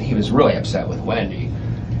man, and he was really upset with Wendi.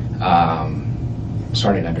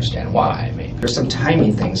 Starting to understand why. I mean, there's some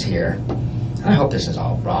timing things here. I hope this is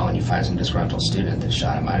all wrong and you find some disgruntled student that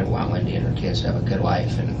shot him. I want Wendi and her kids to have a good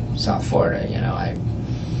life in South Florida. You know, I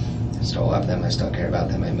still love them. I still care about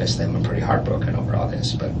them. I miss them. I'm pretty heartbroken over all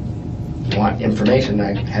this. But if you want information,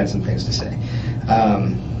 I had some things to say.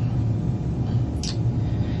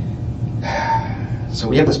 So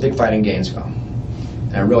we have this big fight in Gainesville.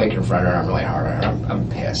 And I really confronted her. I'm really hard on her. I'm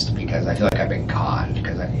pissed because I feel like I've been conned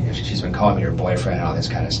because she's been calling me her boyfriend and all this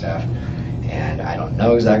kind of stuff. And I don't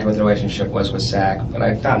know exactly what the relationship was with Sack, but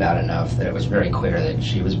I found out enough that it was very clear that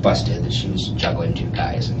she was busted, that she was juggling two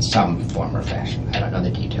guys in some form or fashion. I don't know the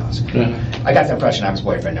details. Mm-hmm. I got the impression I was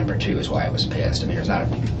boyfriend number 2 is why I was pissed. I mean, there's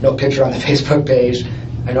no picture on the Facebook page.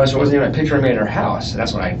 I noticed there wasn't even a picture of me in her house, and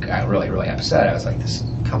that's when I got really, really upset. I was like,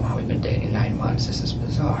 come on, we've been dating 9 months. This is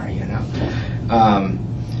bizarre, you know?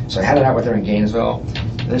 So I had it out with her in Gainesville,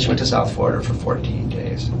 and then she went to South Florida for 14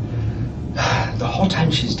 days. The whole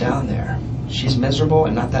time she's down there, she's miserable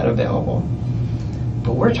and not that available.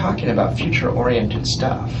 But we're talking about future-oriented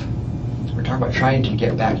stuff. We're talking about trying to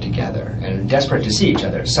get back together and desperate to see each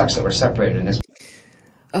other. It sucks that we're separated in this.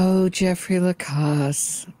 Oh, Jeffrey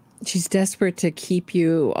Lacasse. She's desperate to keep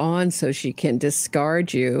you on so she can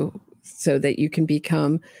discard you so that you can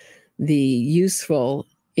become the useful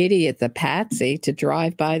idiot, the patsy, to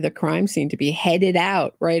drive by the crime scene, to be headed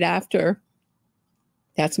out right after.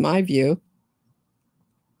 That's my view.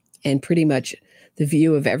 And pretty much the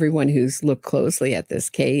view of everyone who's looked closely at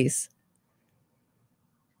this case.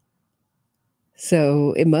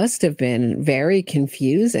 So it must have been very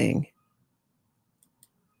confusing.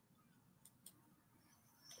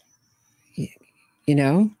 You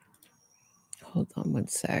know? Hold on one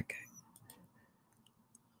sec.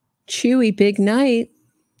 Chewy, big night.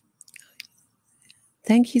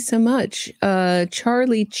 Thank you so much.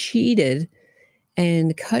 Charlie cheated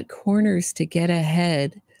and cut corners to get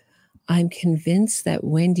ahead. I'm convinced that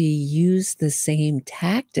Wendi used the same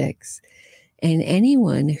tactics, and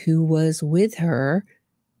anyone who was with her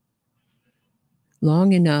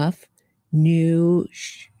long enough knew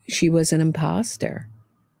she was an imposter.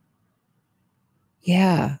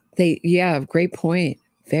 Yeah, great point.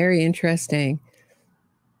 Very interesting.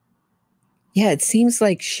 Yeah, it seems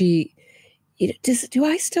like do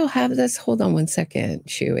I still have this? Hold on one second,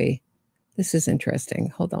 Chewy. This is interesting.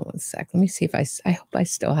 Hold on one sec. Let me see if I hope I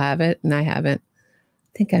still have it, and I haven't.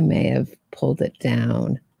 I think I may have pulled it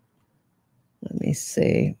down. Let me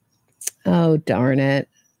see. Oh, darn it.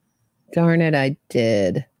 Darn it, I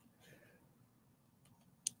did.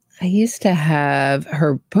 I used to have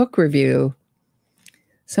her book review.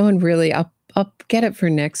 Someone really, I'll get it for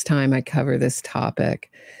next time I cover this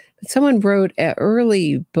topic. But someone wrote an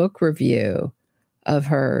early book review of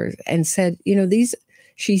her and said, you know,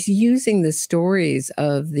 she's using the stories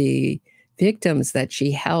of the victims that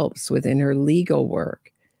she helps within her legal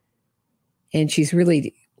work. And she's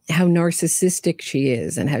really, how narcissistic she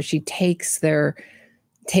is and how she takes their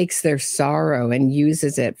sorrow and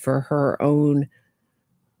uses it for her own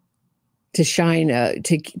to shine,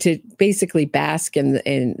 to basically bask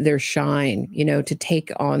in their shine, you know, to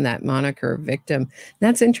take on that moniker of victim. And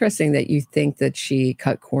that's interesting that you think that she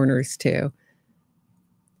cut corners too.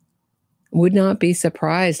 Would not be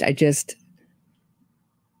surprised.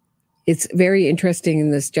 It's very interesting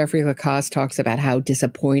in this. Jeffrey Lacoste talks about how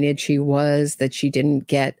disappointed she was that she didn't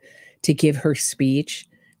get to give her speech.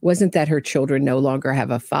 It wasn't that her children no longer have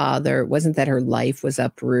a father. It wasn't that her life was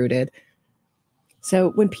uprooted.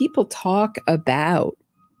 So when people talk about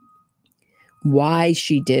why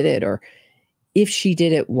she did it, or if she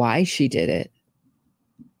did it, why she did it,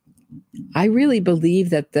 I really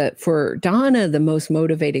believe that for Donna, the most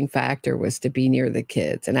motivating factor was to be near the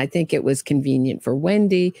kids. And I think it was convenient for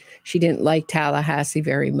Wendi. She didn't like Tallahassee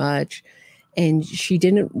very much. And she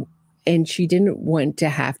didn't want to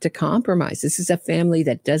have to compromise. This is a family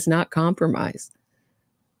that does not compromise.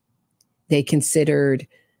 They considered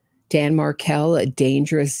Dan Markel a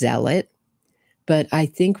dangerous zealot. But I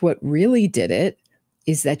think what really did it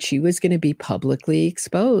is that she was going to be publicly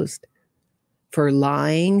exposed for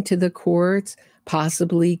lying to the courts,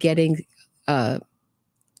 possibly getting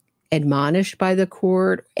admonished by the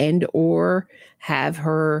court, and or have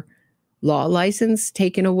her law license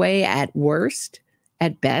taken away at worst.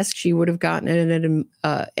 At best, she would have gotten it.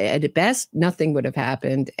 At best, nothing would have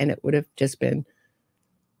happened, and it would have just been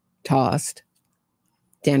tossed.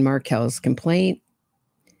 Dan Markel's complaint.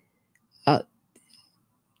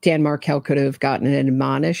 Dan Markel could have gotten an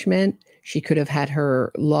admonishment. She could have had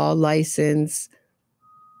her law license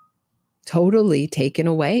totally taken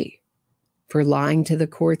away for lying to the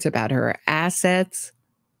courts about her assets.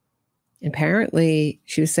 Apparently,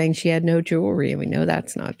 she was saying she had no jewelry, and we know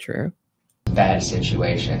that's not true. Bad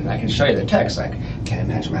situation. I can show you the text, like, can't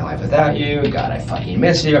imagine my life without you. God, I fucking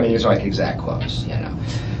miss you. I mean, these are like exact quotes, you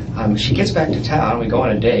know. She gets back to town. We go on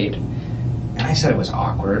a date. And I said it was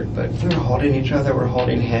awkward, but we were holding each other, we're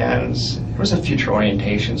holding hands. There was a future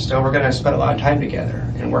orientation still. We're going to spend a lot of time together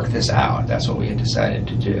and work this out. That's what we had decided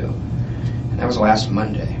to do. And that was last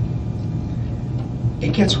Monday.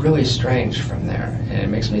 It gets really strange from there, and it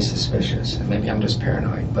makes me suspicious. And maybe I'm just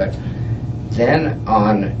paranoid. But then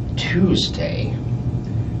on Tuesday,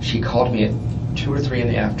 she called me at 2 or 3 in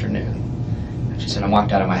the afternoon. And she said, I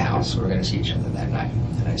walked out of my house. We were going to see each other that night.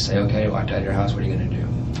 And I say, okay, I walked out of your house. What are you going to do?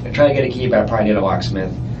 I tried to get a key, but I probably need a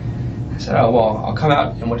locksmith. I said, oh, well, I'll come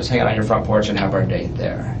out and we'll just hang out on your front porch and have our date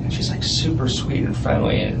there. And she's like super sweet and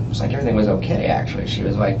friendly, and it was like everything was okay, actually. She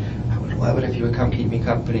was like, I would love it if you would come keep me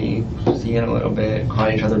company, see you in a little bit,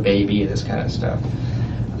 calling each other baby, this kind of stuff.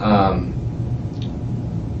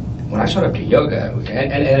 When I showed up to yoga, and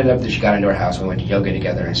it ended up that she got into her house, we went to yoga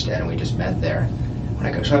together instead, and we just met there. When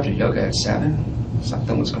I showed up to yoga at 7,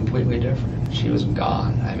 something was completely different. She was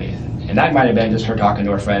gone. I mean, and that might have been just her talking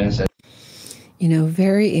to her friend and said, you know,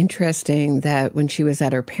 very interesting that when she was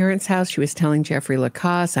at her parents' house, she was telling Jeffrey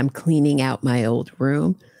Lacoste, I'm cleaning out my old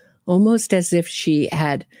room, almost as if she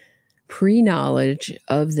had pre-knowledge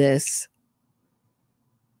of this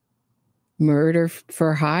murder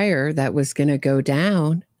for hire that was going to go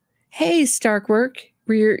down. Hey, Starkwork,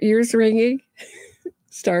 were your ears ringing?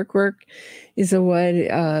 Starkwork is the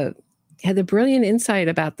one had the brilliant insight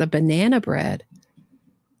about the banana bread.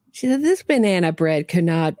 She said, this banana bread could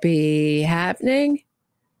not be happening.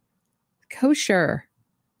 Kosher.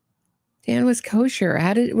 Dan was kosher.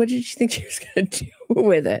 What did she think she was going to do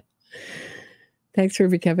with it? Thanks for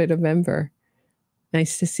becoming a member.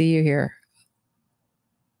 Nice to see you here.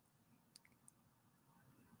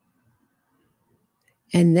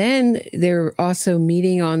 And then they're also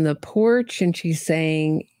meeting on the porch, and she's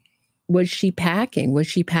saying, was she packing? Was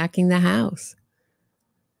she packing the house?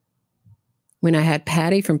 When I had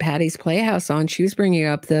Patty from Patty's Playhouse on, she was bringing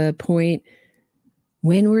up the point,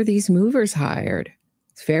 when were these movers hired?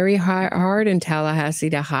 It's very hard in Tallahassee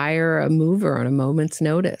to hire a mover on a moment's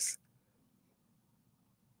notice.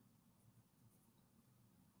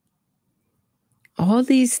 All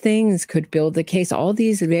these things could build the case, all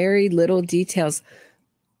these very little details.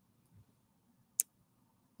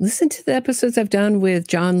 Listen to the episodes I've done with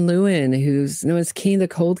John Luanne, who's known as King of the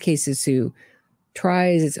Cold Cases, who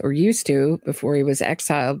tries, or used to, before he was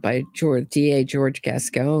exiled by DA George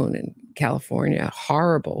Gascon in California,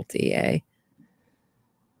 horrible DA,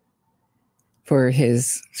 for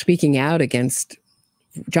his speaking out against,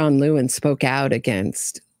 John Luanne spoke out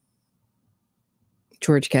against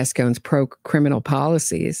George Gascon's pro-criminal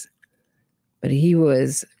policies. But he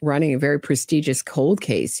was running a very prestigious cold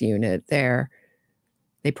case unit there.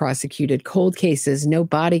 They prosecuted cold cases, no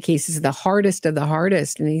body cases, the hardest of the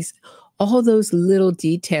hardest. And all those little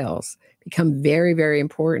details become very, very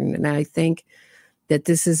important. And I think that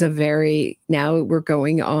this is now we're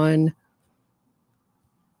going on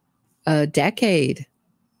a decade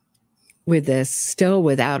with this, still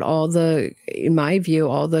without all the, in my view,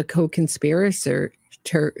 all the co-conspirators,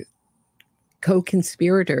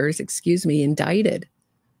 indicted.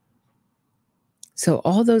 So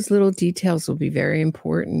all those little details will be very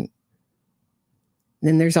important.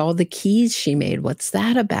 Then there's all the keys she made. What's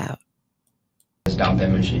that about?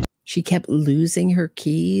 She kept losing her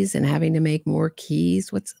keys and having to make more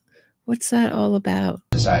keys. What's that all about?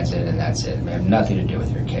 Decides it, and that's it. It may have nothing to do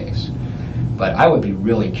with your case. But I would be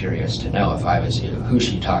really curious to know, if I was you, who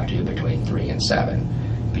she talked to between 3 and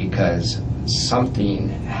 7, because something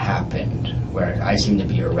happened where I seem to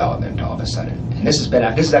be irrelevant all of a sudden. And this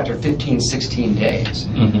is after 15, 16 days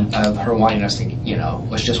of her wanting us to,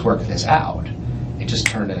 let's just work this out. It just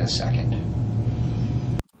turned in a second.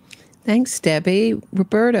 Thanks, Debbie.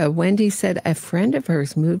 Roberta, Wendi said a friend of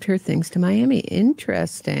hers moved her things to Miami.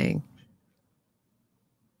 Interesting.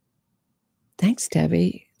 Thanks,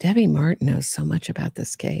 Debbie. Debbie Martin knows so much about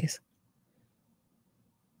this case.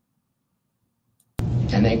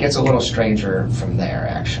 And it gets a little stranger from there,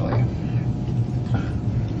 actually.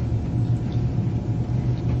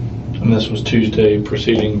 And this was Tuesday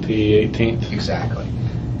preceding the 18th? Exactly.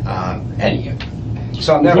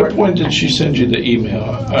 So I'm never. When did she send you the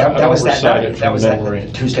email? That was that night. That was memory.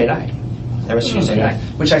 that Tuesday night. That was Tuesday night,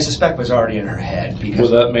 which I suspect was already in her head. Because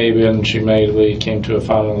well, that may have been she maybe came to a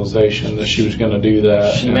finalization that she was going to do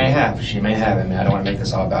that. She may have. She may have. I mean, I don't want to make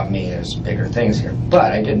this all about me. There's bigger things here.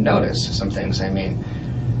 But I did notice some things. I mean,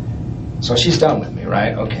 so she's done with me,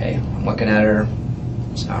 right? Okay. I'm looking at her.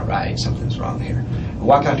 It's not right. Something's wrong here. I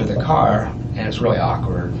walk out to the car, and it's really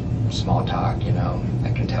awkward. Small talk,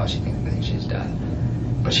 I can tell she thinks she's done.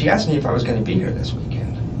 But she asked me if I was going to be here this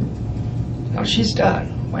weekend. Now, she's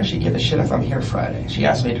done. Why does she give a shit if I'm here Friday? She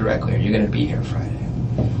asked me directly, are you going to be here Friday?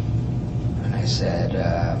 And I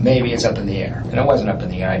said, maybe it's up in the air. And it wasn't up in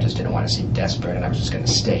the air. I just didn't want to seem desperate, and I was just going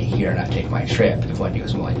to stay here and not take my trip if Wendi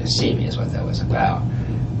was willing to see me, is what that was about.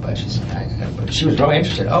 But she was really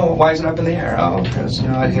interested. Oh, why is it up in the air? Oh, because,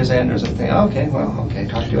 here's Anders and thing. Okay, well, okay,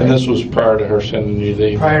 talk to you. And this was prior to her sending you the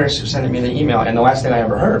email? Prior to sending me the email, and the last thing I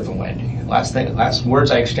ever heard from Wendi, last words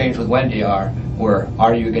I exchanged with Wendi were,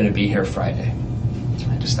 are you going to be here Friday?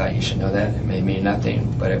 I just thought you should know that. It may mean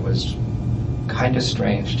nothing, but it was kind of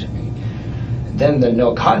strange to me. Then the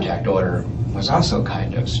no contact order was also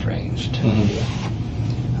kind of strange to me.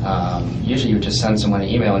 Usually you would just send someone an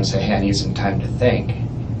email and say, hey, I need some time to think.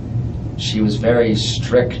 She was very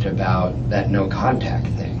strict about that no contact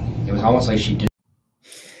thing. It was almost like she did.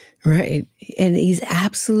 Right. And he's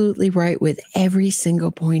absolutely right with every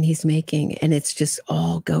single point he's making. And it's just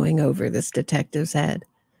all going over this detective's head.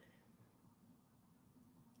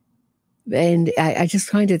 And I just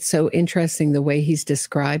find it so interesting the way he's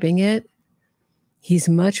describing it. He's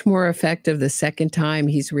much more effective the second time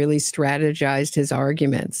he's really strategized his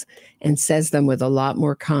arguments and says them with a lot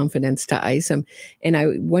more confidence to ice him. And I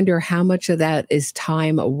wonder how much of that is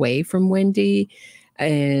time away from Wendi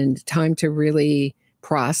and time to really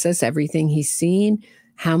process everything he's seen.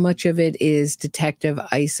 How much of it is Detective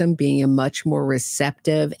Isom being a much more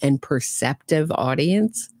receptive and perceptive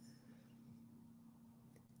audience?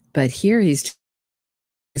 But here he's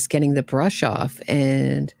just getting the brush off,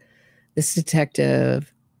 and this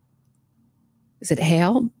detective, is it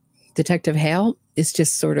Hale? Detective Hale is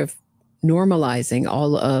just sort of normalizing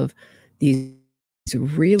all of these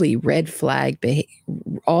really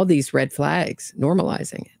all these red flags,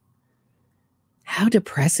 normalizing it. How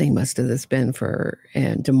depressing must have this been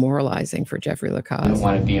and demoralizing for Jeffrey Lacasse. I don't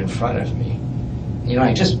want to be in front of me.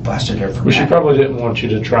 I just busted her for Well, she probably didn't want you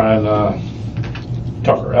to try and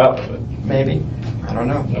talk her out of it. Maybe. I don't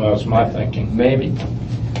know. No, that's my thinking. Maybe.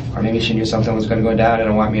 Or maybe she knew something was going to go down and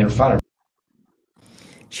didn't want me in front of her.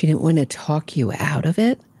 She didn't want to talk you out of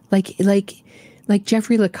it? Like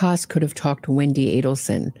Jeffrey Lacasse could have talked Wendi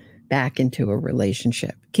Adelson back into a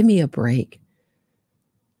relationship. Give me a break.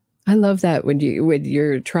 I love that when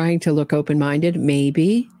you're trying to look open-minded.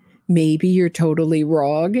 Maybe you're totally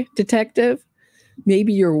wrong, detective.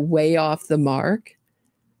 Maybe you're way off the mark.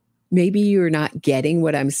 Maybe you're not getting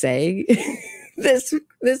what I'm saying.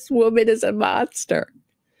 This woman is a monster.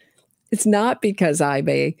 It's not because I'm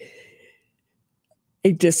a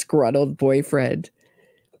disgruntled boyfriend.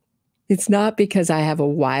 It's not because I have a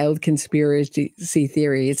wild conspiracy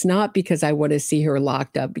theory. It's not because I want to see her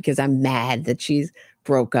locked up because I'm mad that she's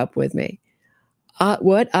broke up with me.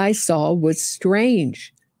 What I saw was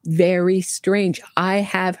strange, very strange. I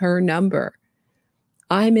have her number.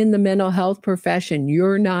 I'm in the mental health profession.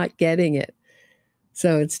 You're not getting it.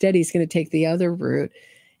 So instead, he's going to take the other route.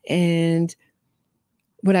 And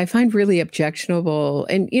what I find really objectionable,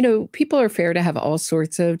 and, people are fair to have all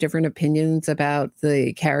sorts of different opinions about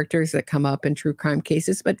the characters that come up in true crime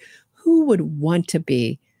cases, but who would want to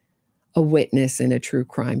be a witness in a true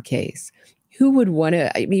crime case? Who would want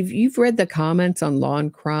to, I mean, if you've read the comments on Law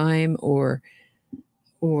and Crime or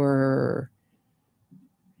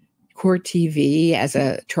Court TV as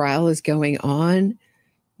a trial is going on,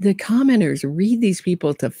 the commenters read these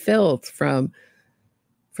people to filth from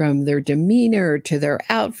their demeanor to their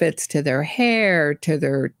outfits, to their hair, to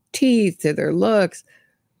their teeth, to their looks,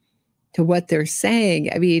 to what they're saying.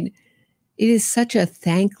 I mean, it is such a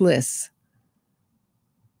thankless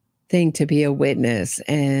thing to be a witness.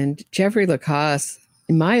 And Jeffrey Lacoste,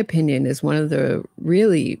 in my opinion, is one of the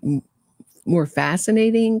really more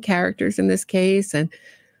fascinating characters in this case, and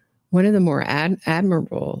one of the more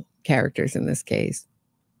admirable characters in this case.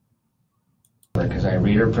 Because I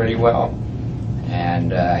read her pretty well.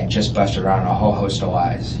 And I just busted around a whole host of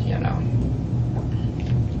lies,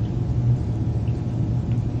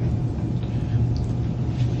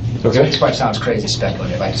 Okay. This part sounds crazy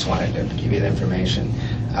speculative. I just wanted to give you the information.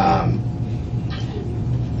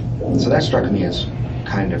 So that struck me as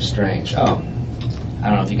kind of strange. Oh, I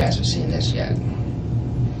don't know if you guys have seen this yet.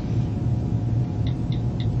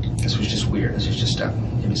 This was just weird. This is just stuff.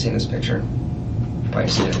 Have you seen this picture? Probably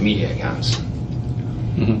seen it in the media accounts.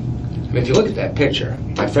 Mm-hmm. I mean, if you look at that picture,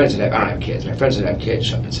 my friends that have, I don't have kids, my friends that have kids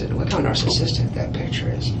show up and said, look how narcissistic that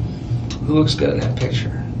picture is. Who looks good in that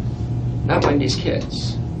picture? Not Wendy's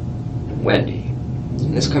kids. Wendi.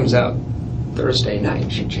 And this comes out Thursday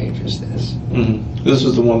night. She changes this. Mm-hmm. This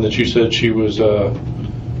is the one that you said she was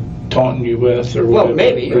taunting you with, or well,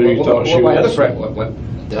 maybe. You thought she my was. other friend, what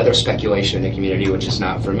the other speculation in the community, which is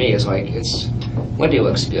not for me, is like, Wendi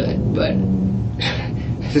looks good, but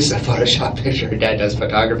this is a Photoshop picture. Her dad does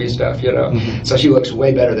photography stuff, Mm-hmm. So she looks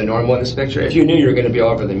way better than normal in this picture. If you knew you were going to be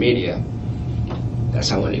all over the media, that's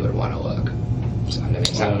how Wendi would want to look. So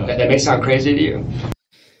that may sound crazy to you.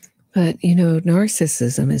 But,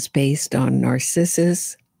 narcissism is based on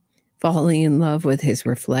Narcissus falling in love with his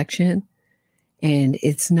reflection. And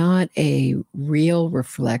it's not a real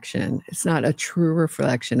reflection. It's not a true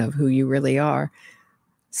reflection of who you really are.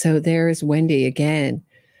 So there's Wendi again,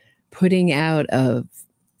 putting out a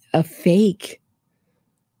fake,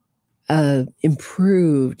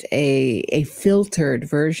 improved, a filtered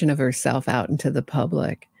version of herself out into the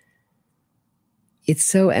public. It's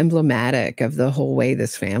so emblematic of the whole way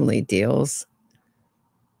this family deals.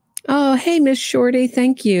 Oh, hey, Miss Shorty,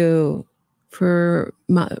 thank you for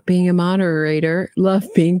being a moderator. Love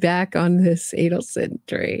being back on this Adelson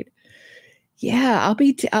trade. Yeah, I'll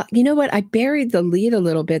be, you know what? I buried the lead a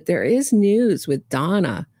little bit. There is news with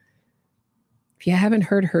Donna. If you haven't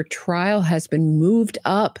heard, her trial has been moved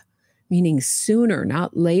up, meaning sooner,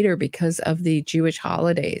 not later, because of the Jewish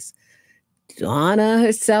holidays. Donna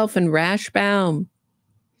herself and Rachbaum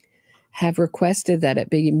have requested that it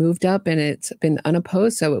be moved up, and it's been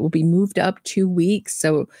unopposed, so it will be moved up 2 weeks.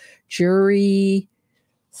 So jury,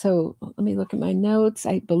 so let me look at my notes.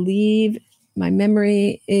 I believe my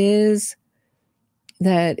memory is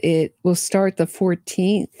that it will start the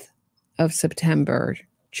 14th of September,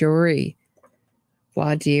 jury,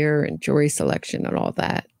 voir dire, and jury selection and all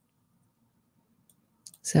that.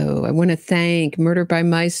 So I want to thank Murder by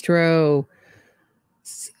Maestro,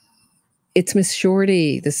 It's Miss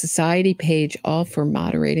Shorty, the Society page, all for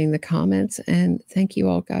moderating the comments. And thank you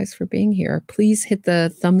all guys for being here. Please hit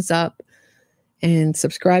the thumbs up and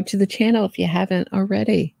subscribe to the channel if you haven't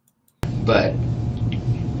already. But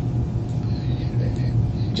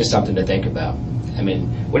just something to think about. I mean,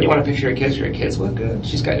 when you want to picture your kids look good.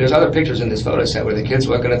 There's other pictures in this photo set where the kids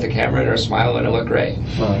looking at the camera and are smiling and look great.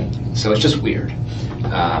 Right. So it's just weird.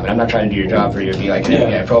 And I'm not trying to do your job for you to be like an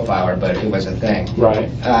FBI profiler, but it was a thing. Right.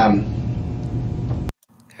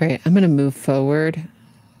 All right, I'm going to move forward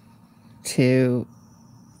to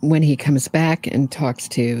when he comes back and talks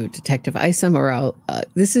to Detective Isom, or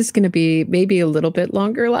this is going to be maybe a little bit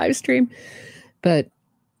longer live stream, but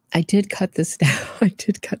I did cut this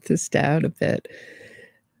down. A bit,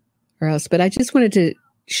 or else. But I just wanted to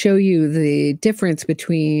show you the difference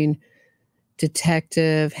between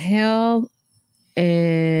Detective Hale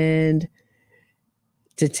and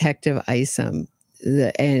Detective Isom,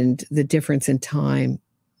 and the difference in time.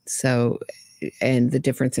 So, and the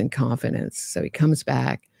difference in confidence. So he comes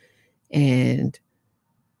back and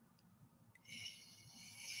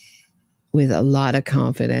with a lot of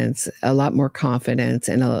confidence, a lot more confidence,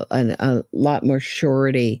 and a lot more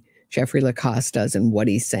surety, Jeffrey Lacoste does in what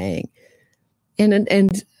he's saying.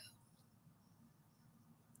 And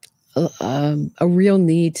a real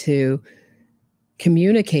need to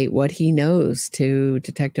communicate what he knows to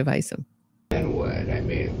Detective Isom. And would, I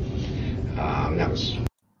mean, that was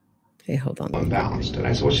Hey, hold on. unbalanced. And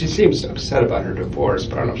I said, well, she seems upset about her divorce,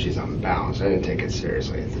 but I don't know if she's unbalanced. I didn't take it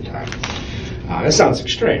seriously at the time. That sounds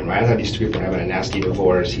extreme, right? I thought these two people were having a nasty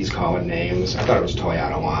divorce. He's calling names. I thought it was totally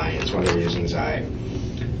out of line. It's one of the reasons I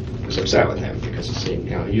was upset with him, because it seemed,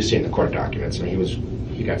 you know, you see in the court documents, I mean,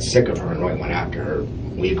 he got sick of her and really went after her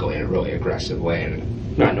legally in a really aggressive way,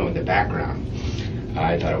 and not knowing the background,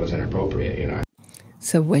 I thought it was inappropriate, you know.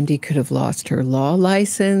 So Wendi could have lost her law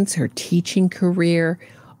license, her teaching career,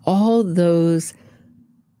 all those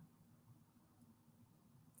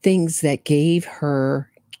things that gave her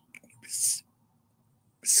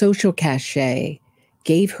social cachet,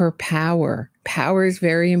 gave her power. Power is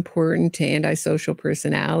very important to antisocial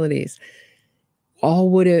personalities. All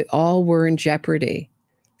were in jeopardy.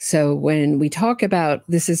 So when we talk about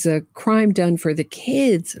this is a crime done for the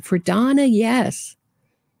kids, for Donna, yes.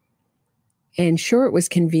 And sure, it was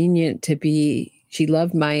convenient to be, she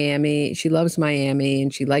loved Miami, she loves Miami,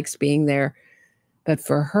 and she likes being there. But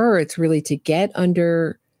for her, it's really to get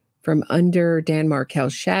from under Dan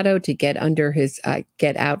Markel's shadow, to get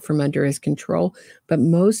out from under his control. But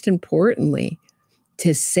most importantly,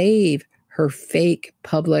 to save her fake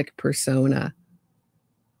public persona.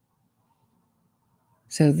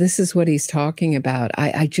 So this is what he's talking about.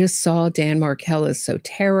 I just saw Dan Markel is so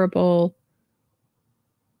terrible.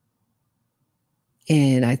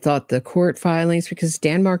 And I thought the court filings, because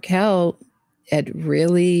Dan Markel had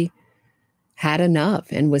really had enough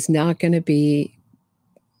and was not going to be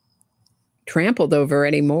trampled over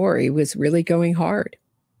anymore. He was really going hard.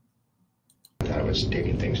 I thought I was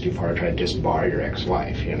taking things too far to try to disbar your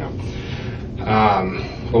ex-wife, you know.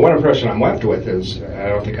 But one impression I'm left with is, I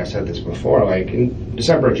don't think I said this before, like in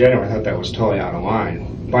December or January, I thought that was totally out of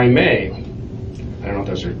line. By May, I don't know if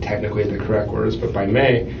those are technically the correct words, but by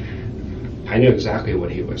May, I knew exactly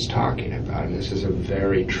what he was talking about. And this is a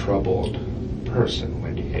very troubled person,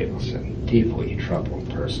 Wendi Adelson, deeply troubled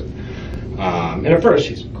person. And at first,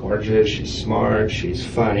 she's gorgeous, she's smart, she's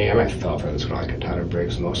funny. I mean, I fell for this girl like a ton of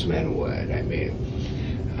bricks. Most men would. I mean,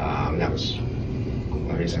 that was one of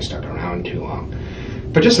the reasons I stuck around too long.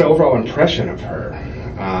 But just an overall impression of her.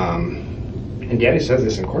 And Danny says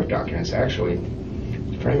this in court documents, actually.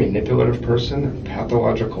 She's a very manipulative person, a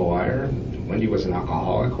pathological liar. Wendi was an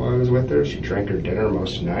alcoholic while I was with her. She drank her dinner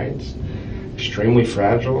most nights. Extremely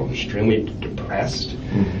fragile, extremely depressed.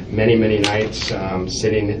 Many, many nights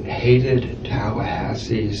sitting, hated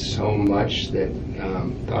Tallahassee so much that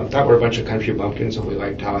thought we're a bunch of country bumpkins, so we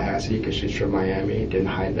liked Tallahassee because she's from Miami. Didn't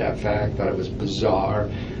hide that fact. Thought it was bizarre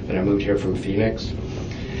that I moved here from Phoenix.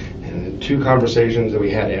 And the two conversations that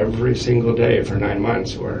we had every single day for 9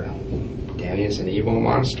 months were, Danny is an evil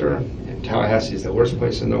monster, and Tallahassee is the worst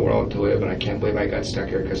place in the world to live, and I can't believe I got stuck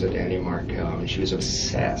here because of Danny Markel. And she was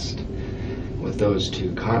obsessed with those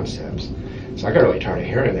two concepts. So I got really tired of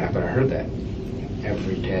hearing that, but I heard that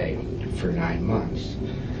every day for 9 months.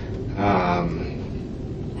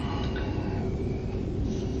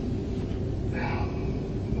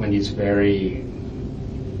 Wendy's very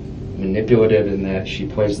manipulative in that she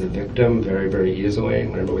plays the victim very, very easily.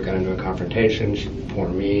 Whenever we got into a confrontation, she'd pour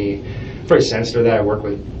me. Very sensitive to that. I work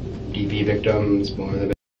with DV victims, more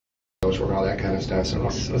than social work, all that kind of stuff. So I'm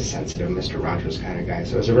a sensitive Mr. Rogers kind of guy.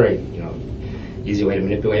 So it's a very, easy way to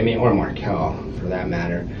manipulate me, or Markel for that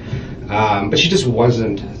matter. But she just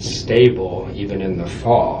wasn't stable even in the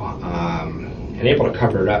fall, and able to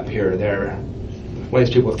cover it up here or there. One of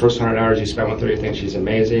these people, the first 100 hours you spend with her, you think she's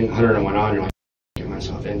amazing. 101 on, you're like, get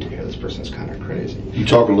myself into here. This person's kind of crazy. You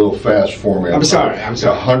talk a little fast for me. I'm sorry.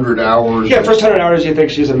 100 hours. Yeah, first 100 hours you think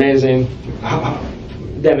she's amazing.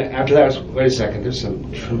 Then after that, wait a second, there's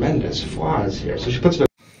some tremendous flaws here. So she puts the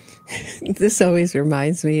This always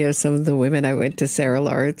reminds me of some of the women I went to Sarah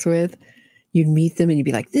Lawrence with. You'd meet them and you'd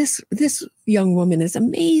be like, this young woman is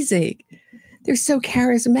amazing. They're so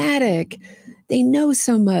charismatic. They know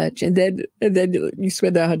so much. And then you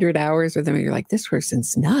spend 100 hours with them and you're like, this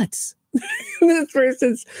person's nuts.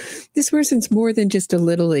 this person's more than just a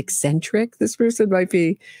little eccentric. This person might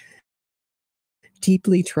be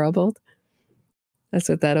deeply troubled. That's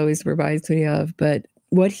what that always reminds me of. But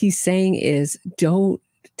what he's saying is,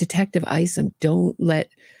 Detective Isom, don't let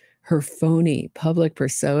her phony public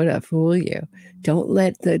persona fool you.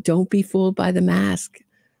 Don't be fooled by the mask.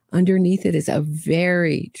 Underneath it is a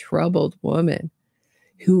very troubled woman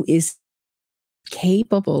who is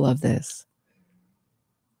capable of this.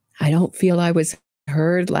 I don't feel I was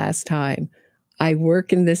heard last time. I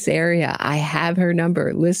work in this area. I have her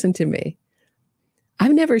number. Listen to me.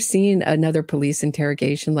 I've never seen another police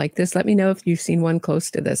interrogation like this. Let me know if you've seen one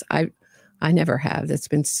close to this. I never have.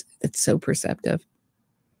 It's so perceptive.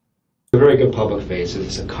 A very good public face.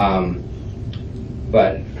 It's a calm,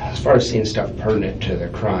 but as far as seeing stuff pertinent to the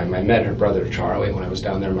crime, I met her brother Charlie when I was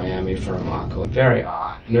down there in Miami for a mock. Very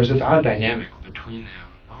odd. And there's an odd dynamic between them.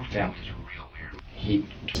 The whole family's real weird. Heat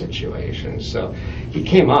situations. So he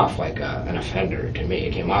came off like an offender to me.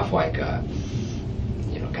 He came off like a,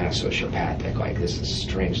 kind of sociopathic, like this is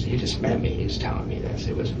strange. He just met me. He's telling me this.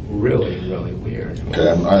 It was really, really weird.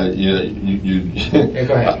 Okay, Yeah,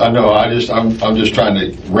 go ahead. I know. I'm just trying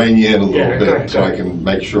to rein you in a little bit ahead, so I can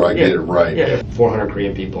make sure I get it right. Yeah, 400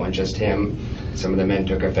 Korean people and just him. Some of the men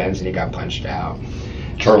took offense and he got punched out.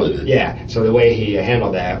 Charlie did. Yeah. So the way he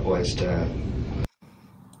handled that was to.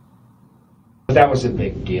 That was a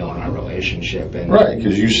big deal in our relationship. And right,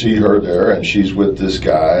 because you see her there and she's with this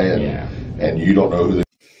guy, and you don't know who they.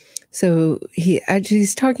 So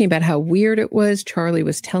he's talking about how weird it was. Charlie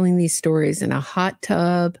was telling these stories in a hot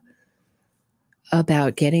tub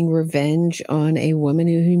about getting revenge on a woman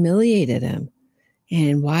who humiliated him.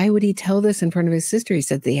 And why would he tell this in front of his sister? He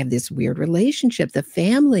said they have this weird relationship, the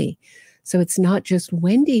family. So it's not just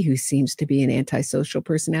Wendi who seems to be an antisocial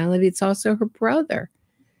personality. It's also her brother.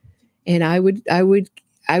 And I would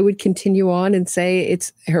continue on and say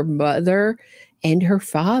it's her mother and her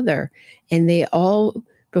father. And they all...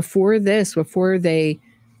 Before they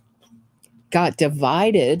got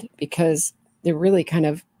divided, because they're really kind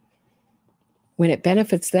of, when it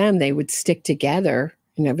benefits them, they would stick together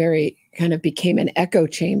in a very kind of became an echo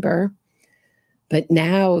chamber. But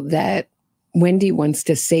now that Wendi wants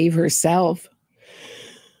to save herself,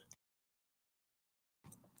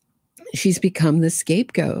 she's become the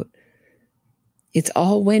scapegoat. It's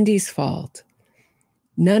all Wendi's fault.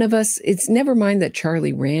 None of us, it's never mind that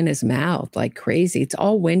Charlie ran his mouth like crazy. It's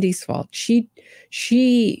all Wendi's fault.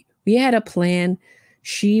 We had a plan.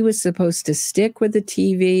 She was supposed to stick with the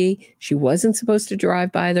TV. She wasn't supposed to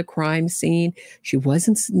drive by the crime scene.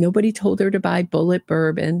 Nobody told her to buy Bullet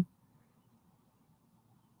bourbon.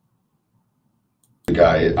 The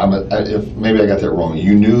guy, maybe I got that wrong.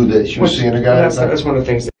 You knew that she was seeing a guy? That's one of the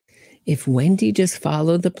things. If Wendi just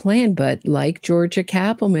followed the plan, but like Georgia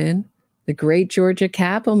Kappelman, the great Georgia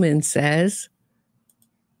Kappelman says,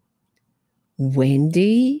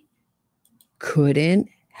 Wendi couldn't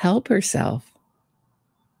help herself.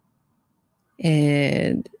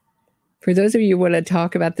 And for those of you who want to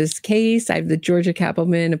talk about this case, I have the Georgia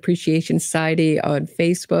Kappelman Appreciation Society on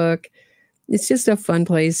Facebook. It's just a fun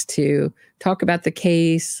place to talk about the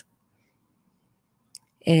case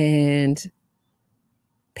and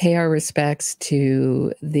pay our respects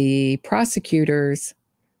to the prosecutors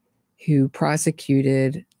who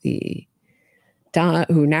prosecuted who are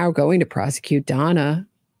now going to prosecute Donna,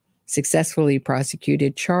 successfully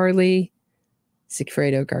prosecuted Charlie,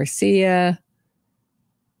 Sigfredo Garcia,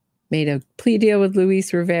 made a plea deal with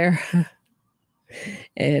Luis Rivera,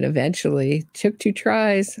 and eventually took 2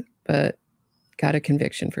 tries, but got a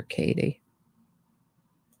conviction for Katie.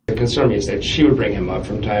 The concern me is that she would bring him up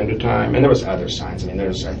from time to time, and there was other signs. I mean,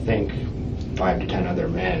 there's, I think, 5 to 10 other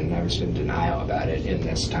men. I was in denial about it in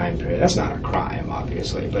this time period. That's not a crime,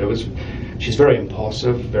 obviously, but she's very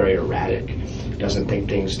impulsive, very erratic, doesn't think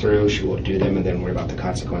things through. She will do them and then worry about the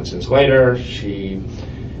consequences later. She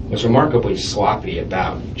was remarkably sloppy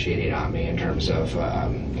about cheating on me in terms of,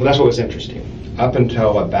 well, that's what was interesting. Up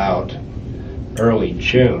until about early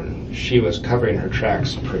June, she was covering her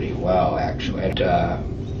tracks pretty well, actually. And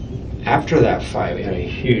after that fight, we had not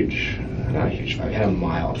a huge fight, we had a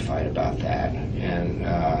mild fight about that. And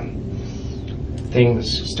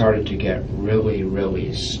things started to get really,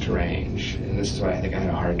 really strange. And this is what I think I had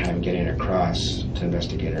a hard time getting across to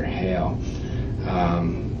Investigator Hale.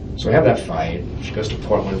 So we have that fight. She goes to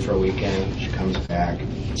Portland for a weekend. She comes back.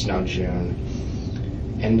 It's now June.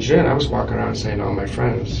 And June, I was walking around saying to all my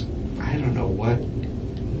friends, I don't know what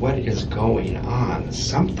is going on.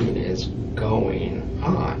 Something is going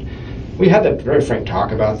on. We had that very frank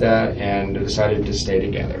talk about that and decided to stay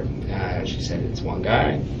together. She said, it's one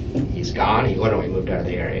guy. He's gone. He literally moved out of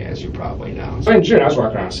the area, as you probably know. So in June, I was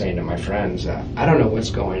walking around saying to my friends, I don't know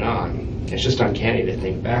what's going on. It's just uncanny to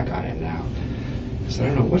think back on it now. I said,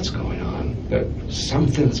 I don't know what's going on, but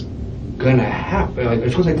something's gonna happen. Like,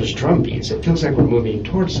 it feels like there's drum beats. It feels like we're moving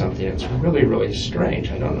towards something. It's really, really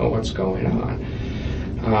strange. I don't know what's going on.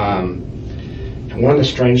 And one of the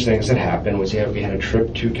strange things that happened was we had a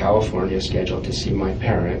trip to California scheduled to see my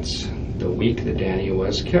parents the week that Danny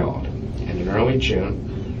was killed. And in early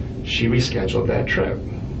June, she rescheduled that trip.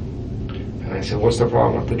 And I said, what's the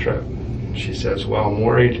problem with the trip? She says, well, I'm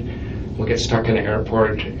worried we'll get stuck in the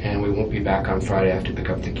airport and we won't be back on Friday. I have to pick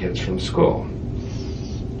up the kids from school.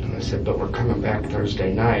 And I said, said, but we're coming back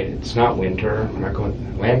Thursday night. It's not winter. We're not going.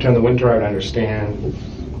 Atlanta in the winter, I would understand.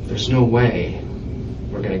 There's no way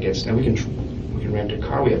we're gonna get. And we can rent a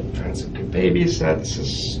car. We have friends that could babysit. This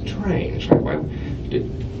is strange.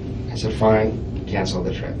 I said, fine. Cancel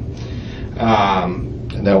the trip.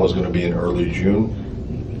 And that was going to be in early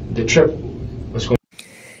June. The trip was going.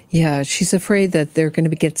 Yeah, she's afraid that they're going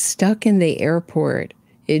to get stuck in the airport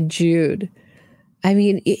in June. I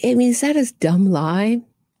mean, is that a dumb lie?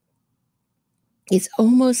 It's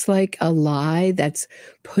almost like a lie that's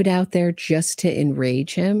put out there just to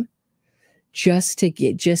enrage him, just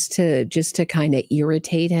to kind of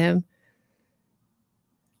irritate him.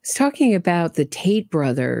 I was talking about the Tate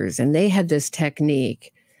brothers, and they had this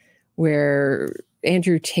technique where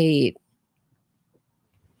Andrew Tate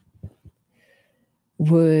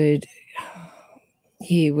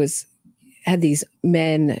had these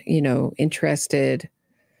men, interested.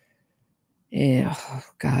 Oh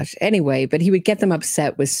gosh. Anyway, but he would get them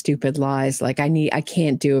upset with stupid lies like I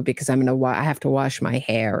can't do it because I have to wash my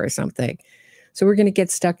hair or something. So we're going to get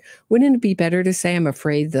stuck. Wouldn't it be better to say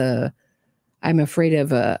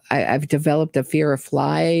I've developed a fear of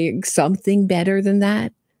flying, something better than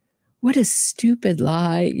that? What a stupid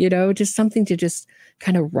lie, just something to just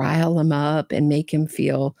kind of rile him up and make him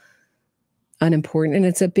feel unimportant. And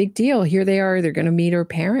it's a big deal. Here they are. They're going to meet her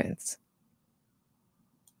parents.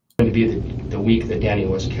 Going to be the week that Danny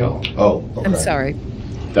was killed. Oh, okay. I'm sorry.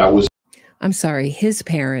 I'm sorry. His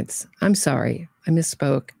parents. I'm sorry. I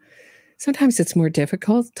misspoke. Sometimes it's more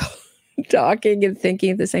difficult talking and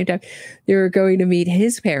thinking at the same time. They were going to meet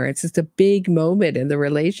his parents. It's a big moment in the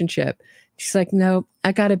relationship. She's like, no,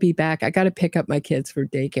 I got to be back. I got to pick up my kids from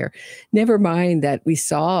daycare. Never mind that we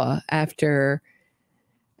saw after,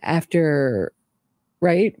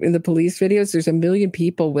 right, in the police videos, there's 1 million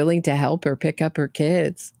people willing to help her pick up her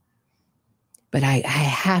kids. But I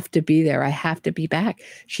have to be there. I have to be back.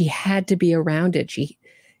 She had to be around it.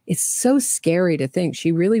 It's so scary to think.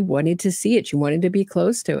 She really wanted to see it. She wanted to be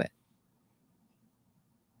close to it.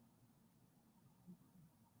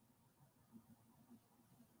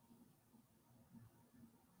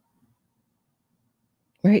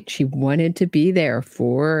 Right. She wanted to be there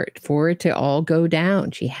for it to all go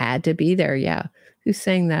down. She had to be there. Yeah. Who's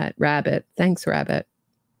saying that? Rabbit. Thanks, Rabbit.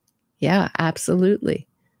 Yeah, absolutely.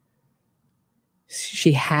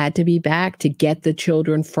 She had to be back to get the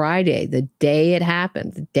children Friday, the day it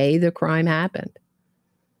happened, the day the crime happened.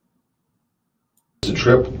 The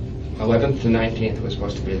trip? 11th to 19th was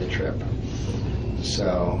supposed to be the trip.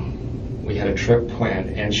 So we had a trip planned,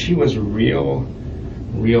 and she was real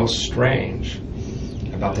strange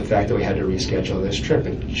about the fact that we had to reschedule this trip.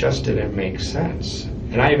 It just didn't make sense.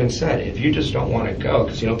 And I even said, if you just don't want to go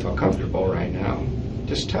because you don't feel comfortable right now,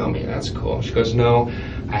 just tell me, that's cool. She goes, no,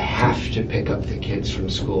 I have to pick up the kids from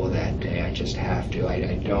school that day. I just have to. I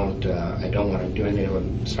don't want to do anything that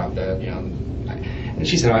would stop that, And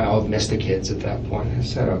she said, I'll miss the kids at that point. I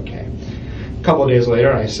said, okay. A couple of days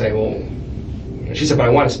later, I say, well, she said, but I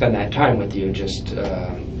want to spend that time with you.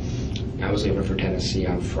 I was leaving for Tennessee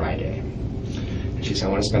on Friday. And she said,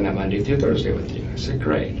 I want to spend that Monday through Thursday with you. I said,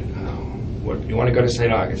 great. You want to go to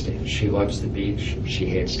St. Augustine? She loves the beach. She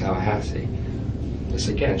hates Tallahassee. This,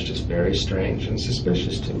 again, is just very strange and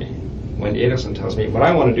suspicious to me. Wendi Adelson tells me, what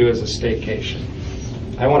I want to do is a staycation.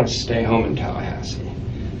 I want to stay home in Tallahassee.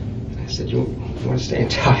 I said, you want to stay in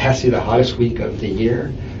Tallahassee the hottest week of the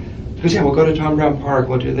year? He goes, yeah, we'll go to Tom Brown Park,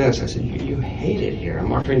 we'll do this. I said, you hate it here.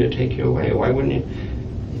 I'm offering to take you away. Why wouldn't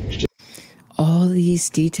you? All these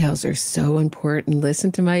details are so important.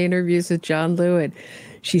 Listen to my interviews with John Lewin.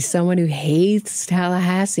 She's someone who hates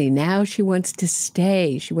Tallahassee. Now she wants to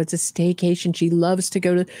stay. She wants a staycation. She wants to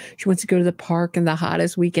go to the park in the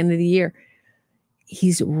hottest weekend of the year.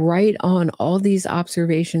 He's right on. All these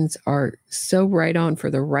observations are so right on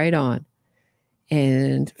for the right on.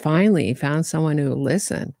 And finally found someone who will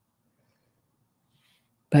listen.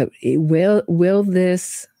 But will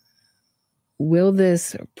this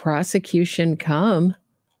prosecution come?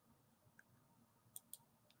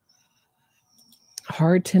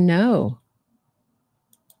 Hard to know.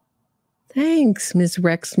 Thanks, Ms.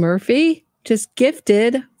 Rex Murphy. Just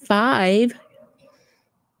gifted 5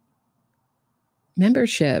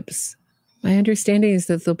 memberships. My understanding is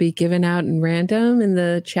that they'll be given out in random in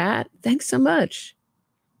the chat. Thanks so much.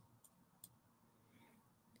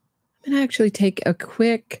 I'm going to actually take a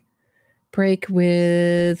quick break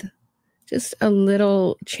with just a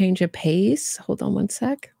little change of pace. Hold on one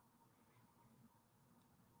sec.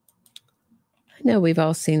 I know we've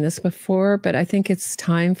all seen this before, but I think it's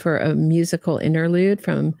time for a musical interlude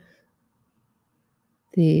from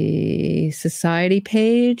the Society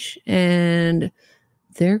page. And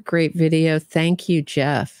They're great video. Thank you,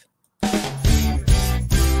 Jeff.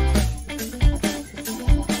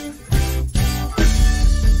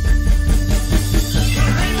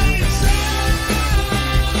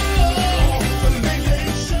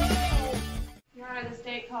 Your Honor, the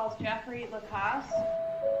state calls Jeffrey Lacoste.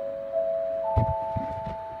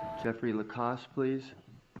 Jeffrey Lacoste, please.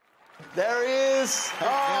 There he is.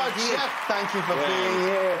 Oh, Jeff, thank you for being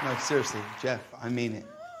here. No, seriously, Jeff, I mean it.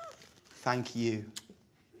 Thank you,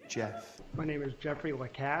 Jeff. My name is Jeffrey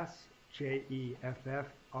Lacasse, Jeffrey Lacasse.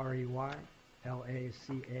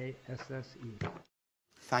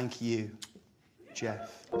 Thank you,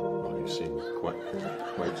 Jeff. Oh, you seem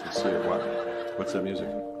quite sincere. What's that music?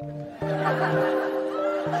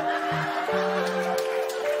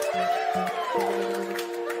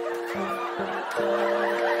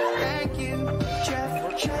 Thank you, Jeff.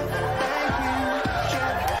 Thank you,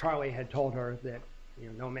 Jeff. Charlie had told her that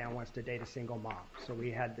no man wants to date a single mom. So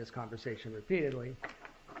we had this conversation repeatedly.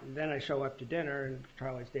 And then I show up to dinner and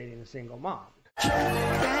Charlie's dating a single mom.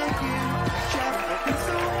 Thank you, Jeff. I'm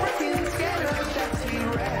so freaking scared of sexy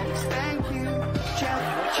Rex. Thank you, Jeff.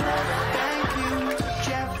 Thank you,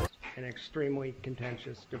 Jeff. An extremely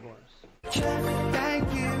contentious divorce.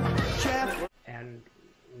 Thank you, Jeff. And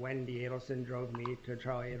Wendi Adelson drove me to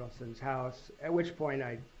Charlie Adelson's house, at which point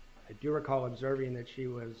I do recall observing that she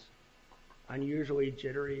was unusually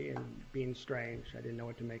jittery and being strange. I didn't know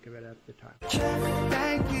what to make of it at the time.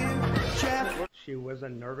 Thank you, Jeff. She was a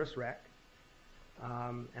nervous wreck,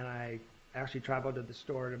 and I actually traveled to the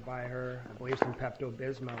store to buy her, I believe, some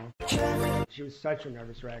Pepto-Bismol. She was such a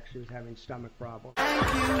nervous wreck, she was having stomach problems.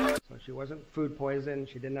 So she wasn't food poisoned,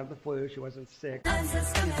 she didn't have the flu, she wasn't sick. She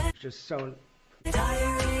was just so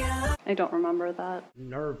I don't remember that.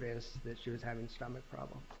 nervous that she was having stomach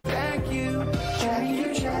problems. Thank you,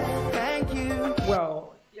 Jeff. Thank you.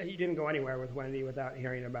 Well, you didn't go anywhere with Wendi without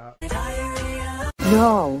hearing about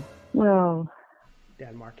No.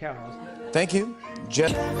 Dan Markel. Thank you,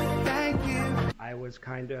 Jeff. Thank you. I was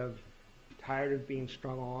kind of tired of being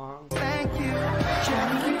strung along. Thank you,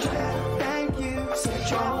 Jeff. Thank you,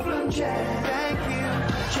 Jeff. Thank you,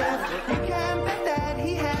 Jeff. You can bet that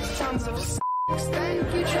he has tons of sex.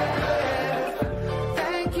 Thank you, Jeff.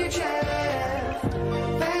 Thank you, Jeff.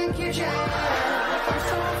 Thank you, Jeff. I'm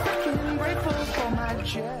so freaking grateful for my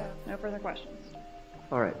Jeff. No further questions.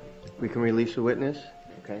 All right. We can release a witness.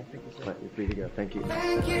 Okay. You're free to go. Thank you.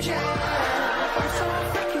 Thank you, Jeff. I'm so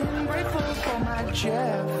freaking grateful for my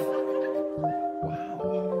Jeff.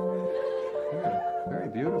 Very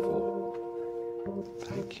beautiful.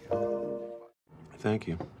 Thank you. Thank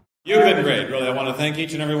you. You've been great, really. I want to thank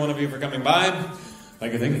each and every one of you for coming by.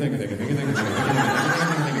 Thank you, thank you, thank you, thank you, thank you, thank you,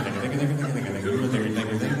 thank you, thank you,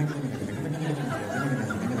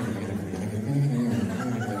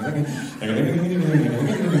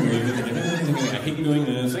 I hate doing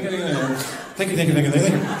this. Thank you, thank you, thank you,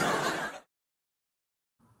 thank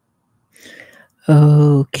you.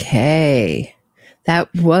 Okay.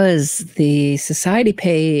 That was the society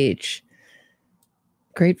page.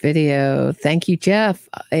 Great video. Thank you, Jeff.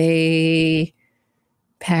 A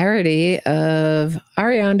parody of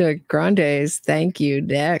Ariana Grande's Thank You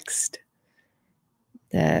Next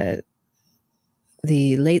that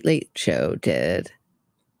the Late Late Show did.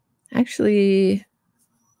 Actually,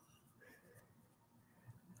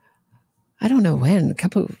 I don't know when, a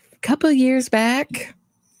couple of years back.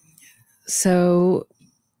 So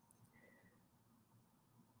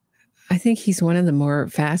I think he's one of the more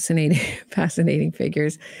fascinating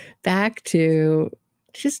figures. Back to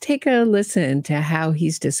just take a listen to how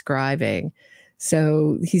he's describing.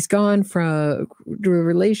 So he's gone from the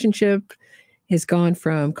relationship, has gone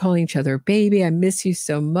from calling each other baby, I miss you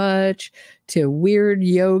so much, to weird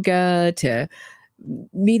yoga, to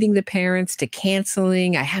meeting the parents, to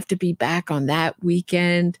canceling, I have to be back on that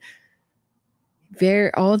weekend.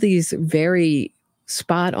 All these very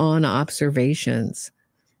spot on observations.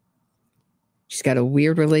 She's got a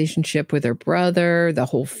weird relationship with her brother. The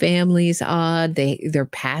whole family's odd. Their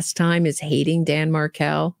pastime is hating Dan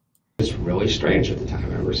Markel. It's really strange at the time. I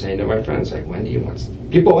remember saying to my friends, like, Wendi wants...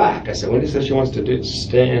 People laugh. I said, Wendi says she wants to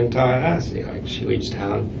stay in Tallahassee. Like, she leaves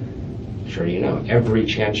town. Sure, every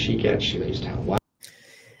chance she gets, she leaves town. Why?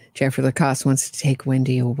 Jeffrey Lacoste wants to take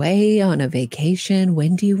Wendi away on a vacation.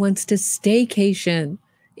 Wendi wants to staycation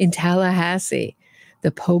in Tallahassee,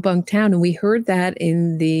 the podunk town. And we heard that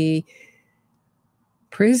in the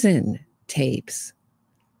prison tapes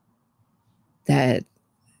that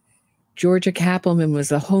Georgia Kappelman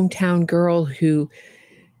was a hometown girl who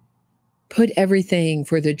put everything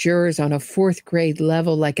for the jurors on a 4th grade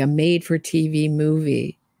level like a made-for-TV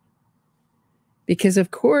movie. Because,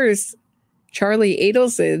 of course, Charlie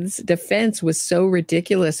Adelson's defense was so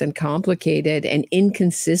ridiculous and complicated and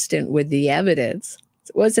inconsistent with the evidence.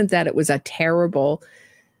 It wasn't that it was a terrible,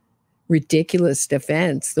 ridiculous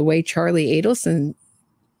defense. The way Charlie Adelson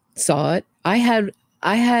saw it, I had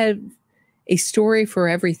a story for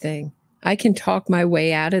everything. I can talk my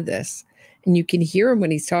way out of this. And you can hear him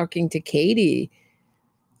when he's talking to Katie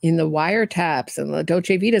in the wiretaps and the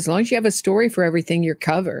Dolce Vita. As long as you have a story for everything, you're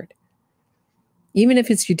covered. Even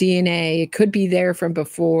if it's your DNA, it could be there from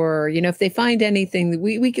before. You know, if they find anything,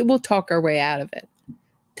 we'll talk our way out of it.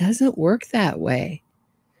 Doesn't work that way.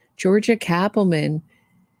 Georgia Kappelman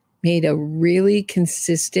made a really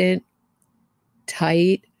consistent,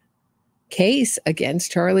 tight case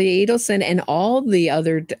against Charlie Adelson and all the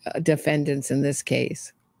other defendants in this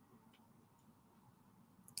case.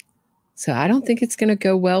 So I don't think it's going to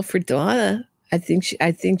go well for Donna. I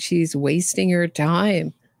think she's wasting her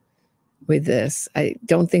time with this. I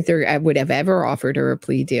don't think I would have ever offered her a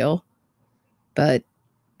plea deal, but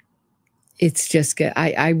it's just good.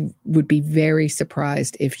 I would be very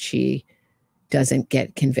surprised if she doesn't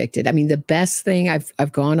get convicted. I mean, the best thing,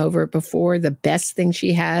 I've gone over it before, the best thing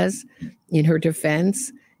she has in her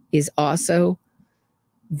defense is also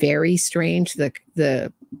very strange.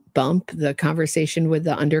 The bump, the conversation with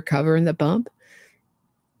the undercover in the bump.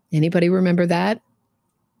 Anybody remember that?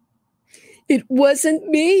 It wasn't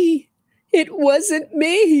me. It wasn't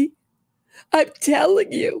me. I'm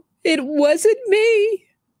telling you, it wasn't me.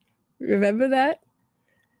 Remember that?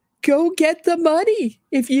 Go get the money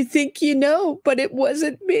if you think you know, but it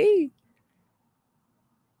wasn't me.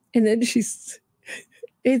 And then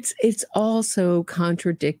it's all so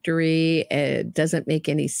contradictory. It doesn't make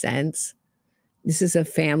any sense. This is a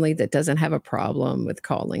family that doesn't have a problem with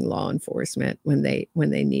calling law enforcement when they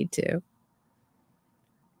need to.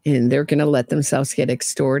 And they're going to let themselves get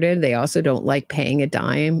extorted. They also don't like paying a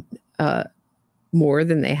dime more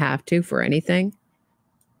than they have to for anything.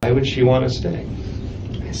 Why would she want to stay?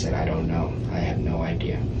 I said, I don't know. I have no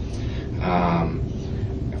idea. I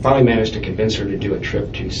finally managed to convince her to do a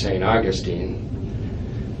trip to St. Augustine,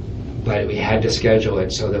 but we had to schedule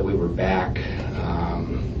it so that we were back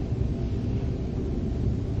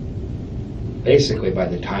basically by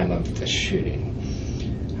the time of the shooting.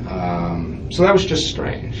 So that was just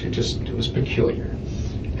strange. It was peculiar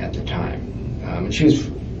at the time. And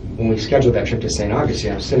when we scheduled that trip to St.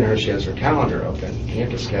 Augustine, I was sitting her, she has her calendar open. You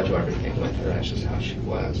have to schedule everything with her. That's just how she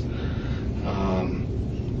was.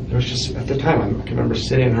 There was just, at the time, I can remember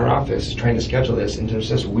sitting in her office trying to schedule this, and there's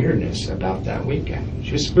this weirdness about that weekend.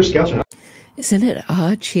 We're scheduling. Isn't it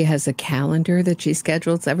odd? She has a calendar that she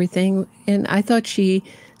schedules everything. And I thought she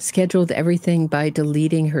scheduled everything by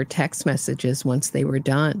deleting her text messages once they were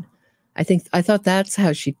done. I thought that's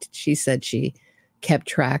how she said she kept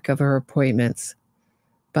track of her appointments,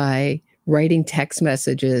 by writing text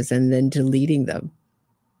messages and then deleting them.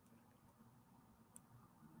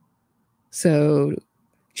 So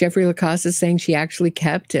Jeffrey Lacoste is saying she actually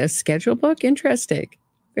kept a schedule book. Interesting.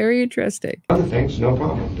 Very interesting. Other things, no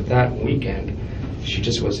problem. But that weekend, she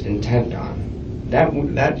just was intent on.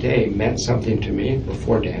 That day meant something to me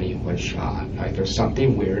before Danny was shot. Like, there's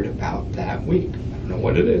something weird about that week. I don't know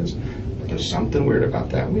what it is, but there's something weird about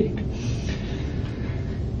that week.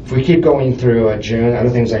 If we keep going through June, other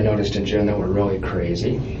things I noticed in June that were really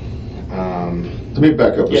crazy. Let me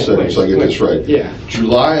back up a second so I get this right. Yeah.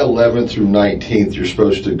 July 11th through 19th, you're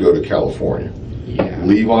supposed to go to California. Yeah.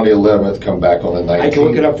 Leave on the 11th, come back on the 19th. I can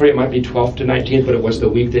look it up for you. It might be 12th to 19th, but it was the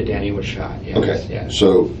week that Danny was shot. Yes. Okay. Yes.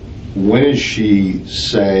 So when is she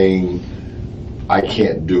saying, I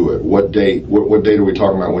can't do it? What date? What date are we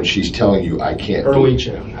talking about when she's telling you I can't do it? Early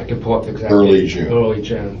June. I can pull up exactly. Early June. Early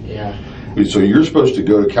June, yeah. So you're supposed to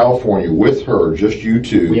go to California with her, just you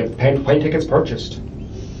two. We have plane tickets purchased.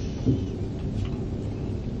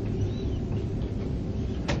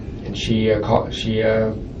 And she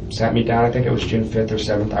sat me down, I think it was June 5th or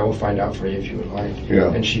 7th. I will find out for you if you would like.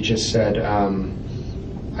 Yeah. And she just said,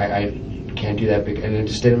 I can't do that, and it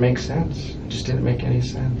just didn't make sense. It just didn't make any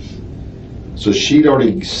sense. So she'd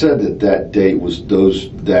already said that date was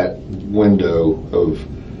that window of...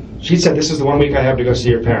 She said, this is the one week I have to go see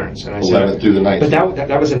your parents. And I 11th through the 19th. But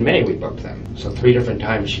that was in May we booked them. So 3 different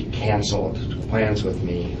times she canceled plans with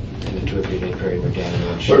me in the 2 or 3 day period with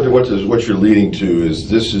Danny. What you're leading to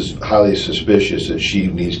is this is highly suspicious that she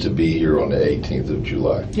needs to be here on the 18th of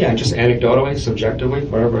July. Yeah, just anecdotally, subjectively,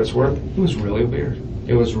 whatever it's worth, it was really weird.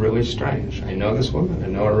 It was really strange. I know this woman. I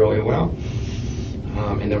know her really well.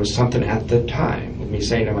 And there was something at the time with me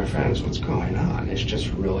saying to my friends, what's going on? It's just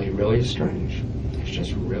really, really strange. It's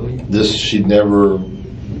just really... This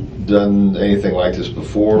done anything like this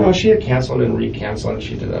before? No, she had canceled and recanceled, and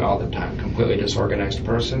she did that all the time. Completely disorganized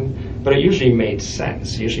person. But it usually made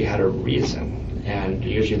sense. It usually had a reason. And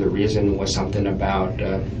usually the reason was something about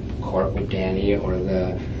court with Danny, or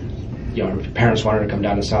the, her parents wanted to come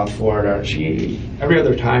down to South Florida. Every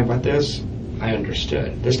other time but this, I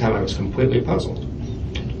understood. This time I was completely puzzled.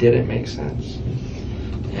 It didn't make sense.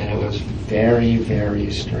 And it was very,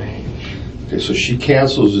 very strange. Okay, so she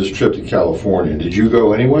cancels this trip to California. Did you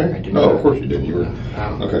go anyway? I did No, not. of course you didn't. You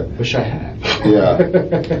were okay. Wish I had. Yeah.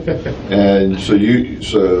 And so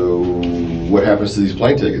what happens to these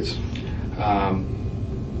plane tickets?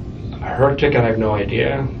 Her ticket, I have no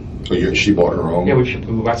idea. So she bought her own? Yeah,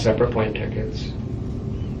 we bought separate plane tickets.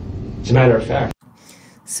 As a matter of fact.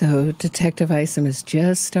 So Detective Isom is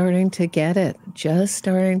just starting to get it. Just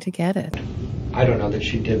starting to get it. I don't know that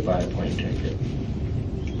she did buy a plane ticket.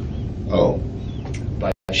 Oh.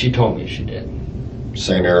 But she told me she did.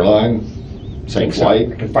 Same airline? Same flight?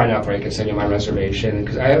 So. I can find out for you. I can send you my reservation.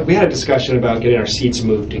 Because we had a discussion about getting our seats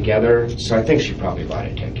moved together. So I think she probably bought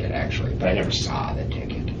a ticket, actually. But I never saw the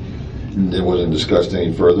ticket. It wasn't discussed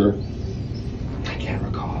any further? I can't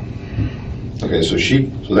recall. Okay, so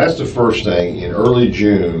that's the first thing. In early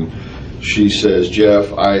June, she says,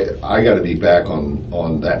 Jeff, I got to be back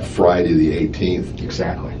on that Friday the 18th.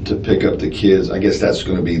 Exactly. To pick up the kids. I guess that's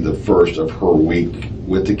going to be the first of her week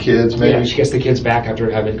with the kids, maybe? Yeah, she gets the kids back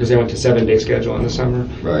after having, because they went to 7-day schedule in the summer.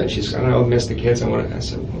 Right. And she's, I miss the kids. I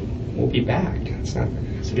said, we'll be back. It's not,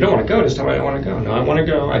 I said, you don't want to go, just tell me I don't want to go. No, I want to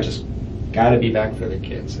go. I just got to be back for the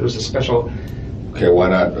kids. There was a special... Okay, why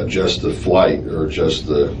not adjust the flight or just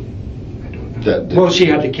the... Well, she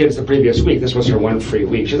had the kids the previous week. This was her one free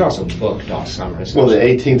week. She's also booked all summer. Well, the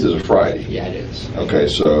 18th is a Friday. Yeah, it is. Okay,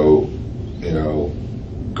 so,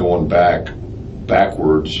 going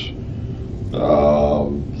backwards,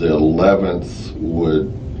 the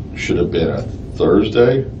 11th should have been a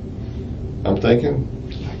Thursday, I'm thinking.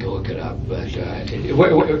 I can look it up, but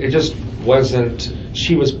it just wasn't.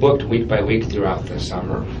 She was booked week by week throughout the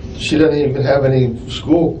summer. She doesn't even have any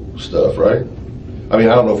school stuff, right? I mean,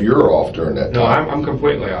 I don't know if you're off during that time. No, I'm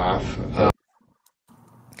completely off.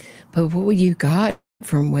 But what you got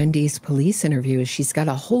from Wendy's police interview is she's got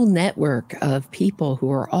a whole network of people who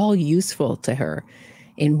are all useful to her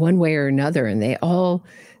in one way or another, and they all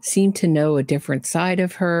seem to know a different side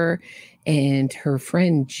of her. And her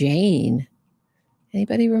friend Jane,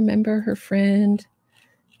 anybody remember her friend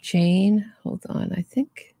Jane? Hold on, I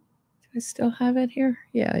think, do I still have it here?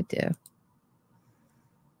 Yeah, I do.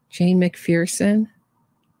 Jane McPherson,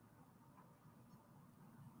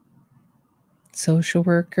 social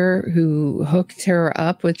worker who hooked her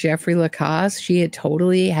up with Jeffrey Lacasse. She had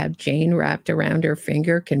totally had Jane wrapped around her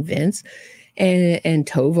finger, convinced. And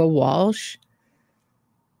Tova Walsh,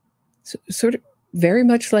 sort of very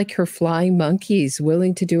much like her flying monkeys,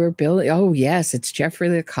 willing to do her bill. Oh, yes, it's Jeffrey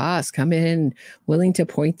Lacasse. Come in, willing to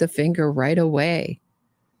point the finger right away.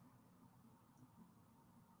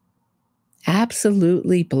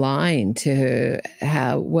 Absolutely blind to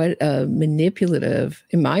what a manipulative,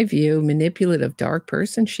 in my view, manipulative, dark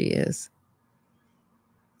person she is.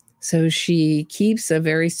 So she keeps a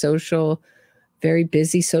very social, very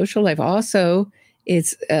busy social life. Also,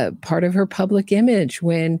 it's part of her public image.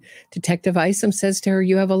 When Detective Isom says to her,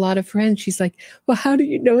 you have a lot of friends, she's like, well, how do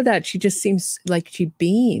you know that? She just seems like she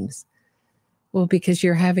beams. Well, because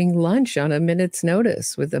you're having lunch on a minute's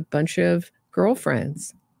notice with a bunch of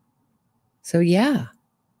girlfriends. So yeah,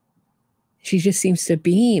 she just seems to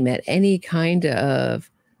beam at any kind of,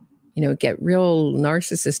 get real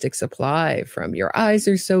narcissistic supply, from your eyes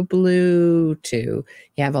are so blue to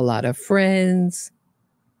you have a lot of friends.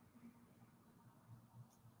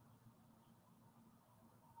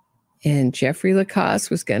 And Jeffrey Lacasse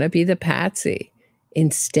was going to be the patsy.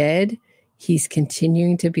 Instead, he's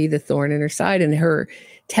continuing to be the thorn in her side. And her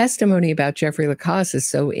testimony about Jeffrey Lacasse is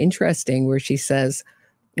so interesting, where she says,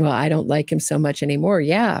 well, I don't like him so much anymore.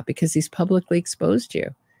 Yeah, because he's publicly exposed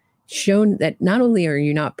you. Shown that not only are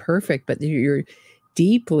you not perfect, but you're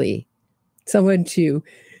deeply someone to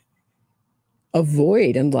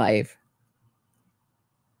avoid in life.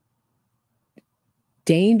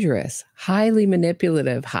 Dangerous, highly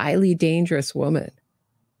manipulative, highly dangerous woman.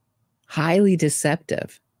 Highly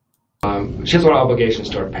deceptive. She has a lot of obligations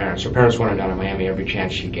to her parents. Her parents want her down in Miami every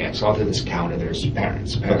chance she gets. All through this county, there's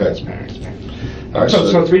parents. All right,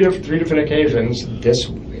 So three different occasions.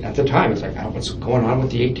 at the time, it's like, oh, what's going on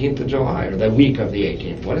with the 18th of July, or the week of the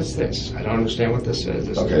 18th? What is this? I don't understand what this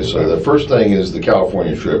is. Okay, so the first thing is the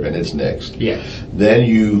California trip, and it's next. Yes. Then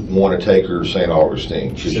you want to take her to St.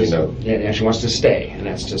 Augustine, because you know. Yeah, she wants to stay, and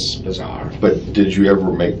that's just bizarre. But did you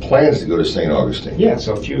ever make plans to go to St. Augustine? Yeah,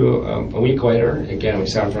 so a week later, again, we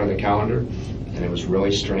sat in front of the calendar, and it was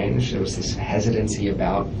really strange. There was this hesitancy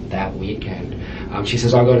about that weekend. She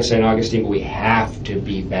says, I'll go to St. Augustine, but we have to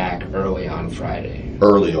be back early on Friday.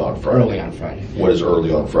 Early on Friday? Early on Friday. What does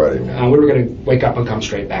early on Friday mean? We were going to wake up and come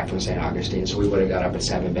straight back from St. Augustine, so we would have got up at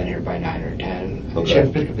 7, been here by 9 or 10. Okay. She had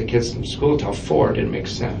to pick up the kids from school until 4. It didn't make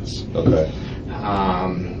sense. Okay.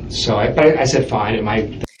 But I said, fine.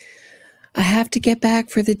 I have to get back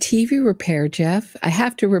for the TV repair, Jeff. I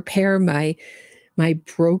have to repair my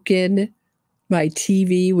TV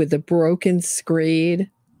with a broken screen.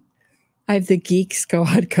 I have the Geek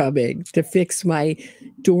Squad coming to fix my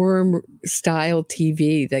dorm style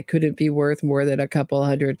TV that couldn't be worth more than a couple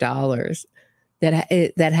 $100.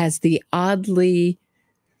 That has the oddly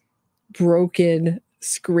broken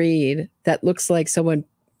screen that looks like someone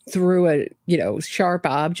threw a sharp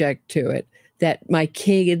object to it. That my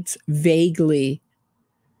kids vaguely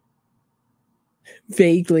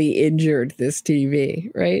injured this TV,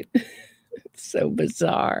 right? It's so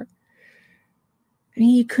bizarre. I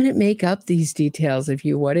mean, you couldn't make up these details if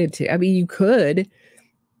you wanted to. I mean, you could,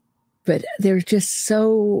 but they're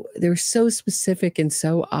so specific and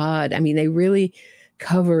so odd. I mean, they really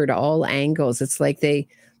covered all angles. It's like they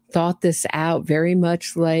thought this out, very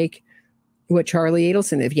much like what Charlie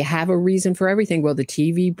Adelson. If you have a reason for everything, well, the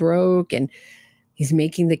TV broke and he's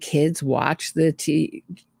making the kids watch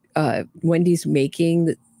Wendy's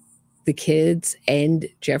making the kids and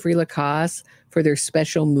Jeffrey Lacoste for their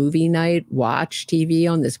special movie night watch TV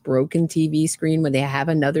on this broken TV screen when they have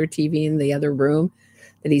another TV in the other room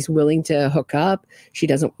that he's willing to hook up. She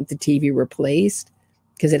doesn't want the TV replaced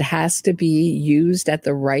because it has to be used at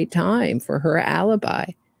the right time for her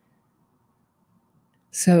alibi.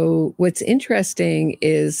 So what's interesting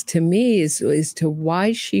is to me is to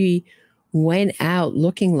why she went out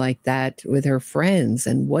looking like that with her friends,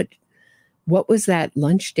 and what was that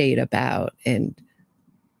lunch date about? And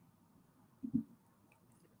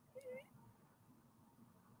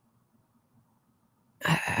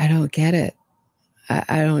I don't get it.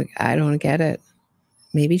 I don't get it.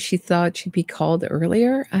 Maybe she thought she'd be called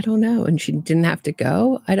earlier. I don't know. And she didn't have to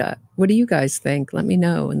go. What do you guys think? Let me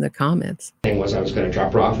know in the comments. The thing was, I was going to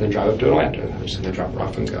drop her off and then drive up to Atlanta. I was going to drop her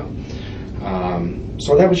off and go.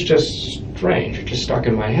 So that was just strange. It just stuck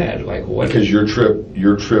in my head. Like, what? Because your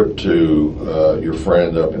trip to your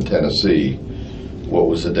friend up in Tennessee, what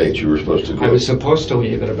was the date you were supposed to go? I was supposed to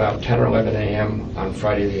leave at about 10 or 11 a.m. on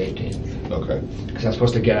Friday the 18th. Okay. Because I was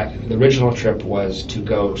supposed to the original trip was to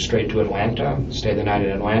go straight to Atlanta, stay the night in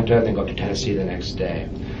Atlanta, then go to Tennessee the next day.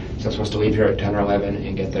 So I was supposed to leave here at 10 or 11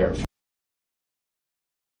 and get there.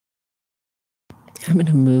 I'm going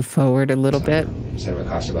to move forward a little bit. Said it would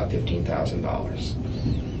cost about $15,000.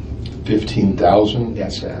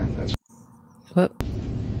 $15,000? That's What?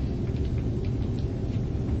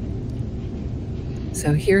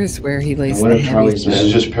 So here's where he lays the heavy. This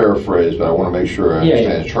is just paraphrased, but I want to make sure I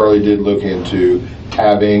understand. Yeah. Charlie did look into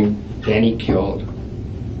having Danny killed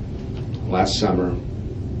last summer.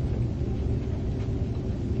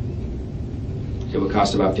 It would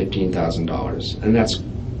cost about $15,000, and that's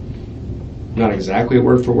not exactly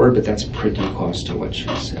word for word, but that's pretty close to what she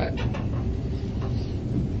said.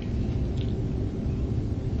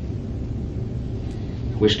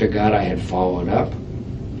 Wish to God I had followed up.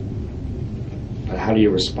 But how do you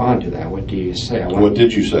respond to that? What do you say? What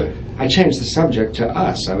did you say? I changed the subject to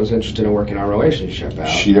us. I was interested in working our relationship out.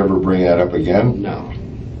 She ever bring that up again? No.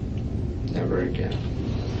 Never again.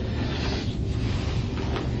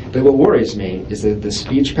 But what worries me is that the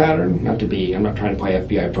speech pattern, I'm not trying to play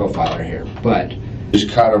FBI profiler here, but... It's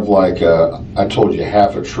kind of like, I told you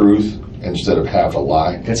half a truth instead of half a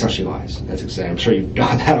lie. That's how she lies. That's exactly. I'm sure you've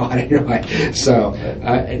done that on it, right? So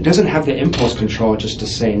it doesn't have the impulse control just to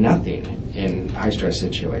say nothing in high-stress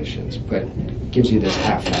situations, but gives you this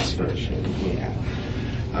half-assed version. Yeah.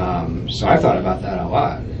 So I thought about that a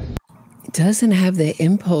lot. Doesn't have the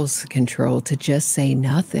impulse control to just say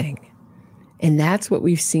nothing. And that's what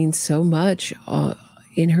we've seen so much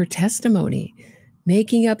in her testimony.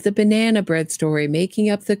 Making up the banana bread story, making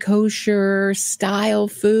up the kosher style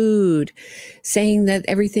food, saying that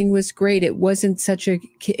everything was great. It was an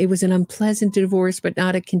unpleasant divorce, but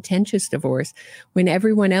not a contentious divorce, when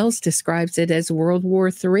everyone else describes it as World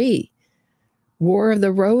War III, War of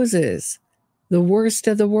the Roses, the worst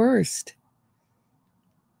of the worst.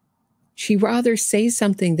 She'd rather say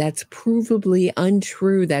something that's provably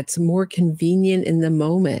untrue, that's more convenient in the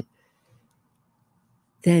moment,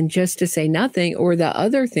 than just to say nothing. Or the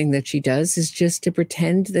other thing that she does is just to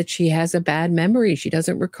pretend that she has a bad memory. She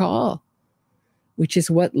doesn't recall, which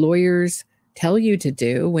is what lawyers tell you to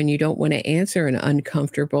do when you don't want to answer an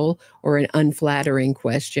uncomfortable or an unflattering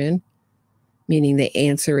question, meaning the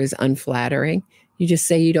answer is unflattering. You just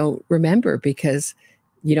say you don't remember, because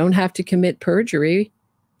you don't have to commit perjury,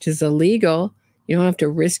 which is illegal. You don't have to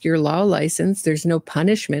risk your law license. There's no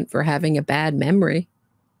punishment for having a bad memory.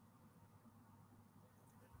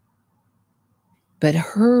 But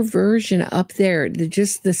her version up there,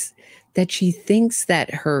 just this, that she thinks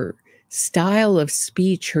that her style of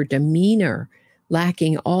speech, her demeanor,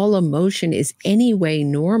 lacking all emotion, is anyway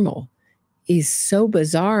normal, is so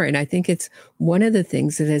bizarre. And I think it's one of the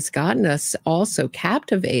things that has gotten us also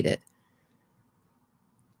captivated.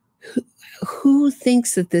 Who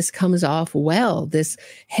thinks that this comes off well? This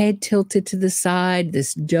head tilted to the side,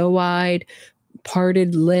 this doe-eyed,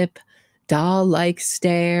 parted lip, doll-like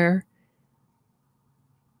stare.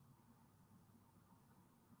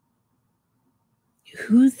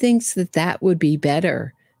 Who thinks that that would be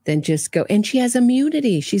better than just go? And she has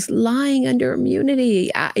immunity. She's lying under immunity,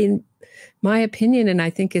 in my opinion, and I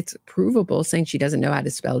think it's provable, saying she doesn't know how to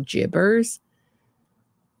spell gibbers.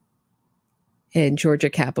 And Georgia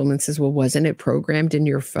Kappelman says, well, wasn't it programmed in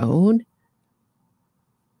your phone?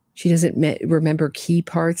 She doesn't remember key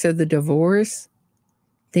parts of the divorce,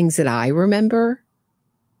 things that I remember.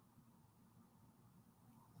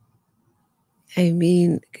 I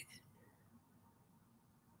mean,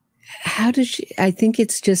 how does she? I think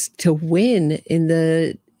it's just to win in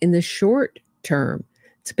the short term.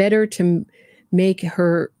 It's better to make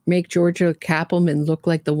Georgia Kappelman look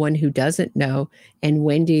like the one who doesn't know, and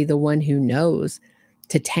Wendi the one who knows,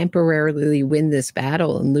 to temporarily win this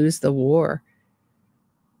battle and lose the war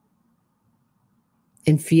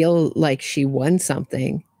and feel like she won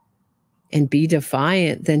something and be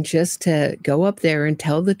defiant, than just to go up there and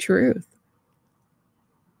tell the truth.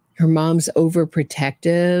 Her mom's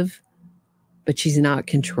overprotective, but she's not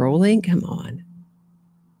controlling. Come on.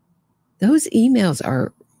 Those emails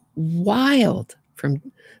are wild,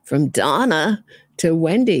 from Donna to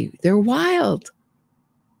Wendi. They're wild.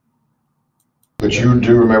 But you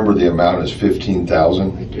do remember the amount is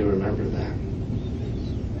 $15,000? I do remember that.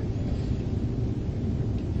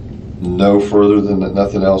 No further than that,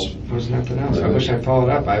 nothing else? There's nothing else. I wish I followed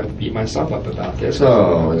up. I beat myself up about this.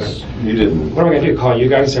 No, you didn't. What am I going to do, call you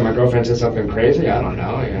guys and say my girlfriend said something crazy? I don't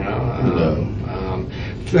know, you know.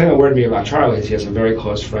 The thing that worried me about Charlie is he has a very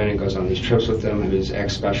close friend and goes on these trips with him, who's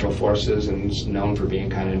ex-special forces and is known for being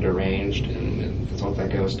kind of deranged, and it looked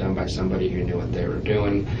like it was done by somebody who knew what they were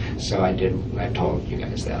doing. So I told you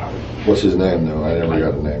guys that already. What's his name, though? I never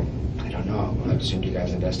got a name. I don't know. I assumed you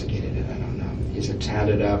guys investigated it. I don't know. He's a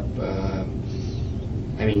tatted up,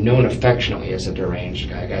 known affectionately as a deranged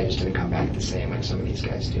guy. Guy just didn't come back the same like some of these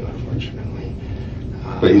guys do, unfortunately.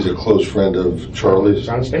 But he's a close friend of Charlie's? It's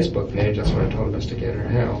on his Facebook page. That's what I told investigator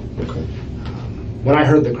Hale. Okay. When I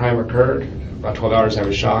heard the crime occurred, about 12 hours, I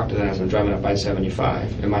was shocked, and then as I'm driving up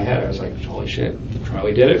I-75, in my head, I was like, holy shit,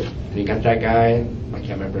 Charlie did it, and he got that guy, I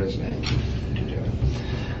can't remember his name, to do it.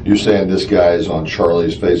 You're saying this guy is on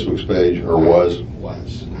Charlie's Facebook page, or was?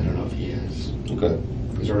 Was. I don't know if he is. Okay.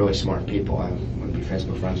 These are really smart people. I wouldn't be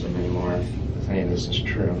Facebook friends with them anymore if any of this is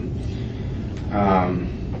true.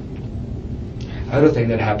 Other thing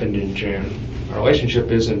that happened in June, our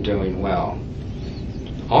relationship isn't doing well.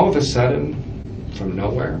 All of a sudden, from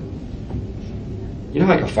nowhere, you know,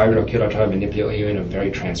 like a 5-year-old kid will try to manipulate you in a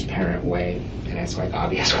very transparent way, and it's like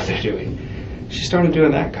obvious what they're doing. She started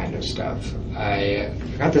doing that kind of stuff. I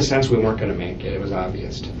got the sense we weren't going to make it. It was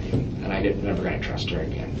obvious to me, and I never going to trust her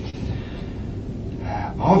again.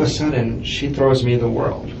 All of a sudden, she throws me the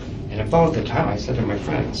world. And I thought at the time, I said to my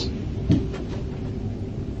friends,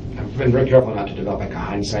 I've been very careful not to develop like a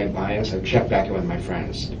hindsight bias. I've checked back in with my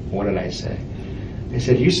friends. What did I say? I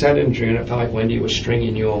said, you said in June it felt like Wendi was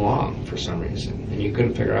stringing you along for some reason, and you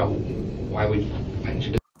couldn't figure out why didn't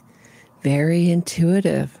you do. Very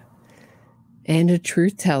intuitive and a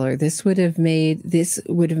truth teller. This would have made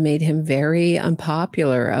him very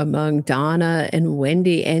unpopular among Donna and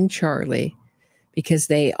Wendi and Charlie, because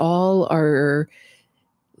they all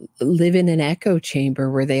live in an echo chamber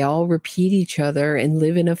where they all repeat each other and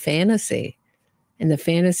live in a fantasy. And the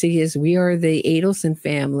fantasy is, we are the Adelson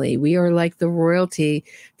family. We are like the royalty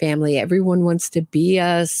family. Everyone wants to be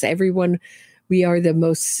us. We are the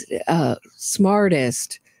most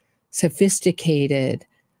smartest, sophisticated.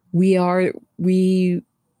 No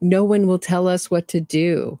one will tell us what to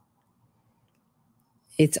do.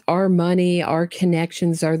 it's our money, our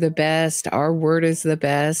connections are the best, our word is the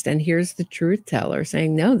best. And here's the truth teller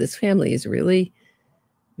saying, no, this family is really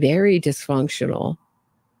very dysfunctional,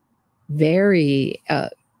 very,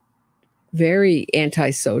 very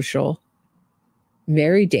antisocial,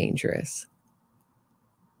 very dangerous.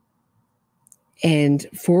 And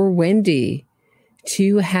for Wendi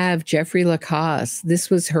to have Jeffrey Lacoste,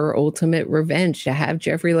 this was her ultimate revenge, to have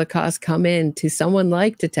Jeffrey Lacoste come in to someone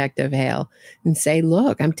like Detective Hale and say,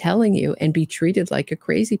 look, I'm telling you, and be treated like a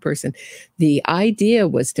crazy person. The idea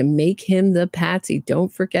was to make him the patsy.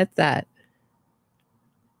 Don't forget that.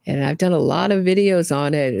 And I've done a lot of videos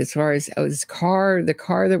on it as far as the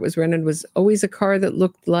car that was rented was always a car that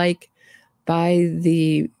looked like by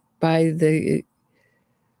the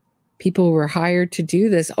people who were hired to do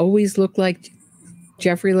this, always looked like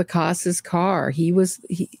Jeffrey Lacoste's car. He was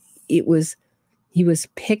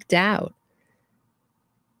picked out.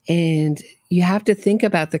 And you have to think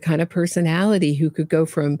about the kind of personality who could go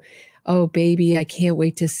from, oh, baby, I can't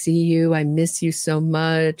wait to see you. I miss you so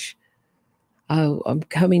much. Oh, I'm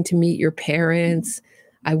coming to meet your parents.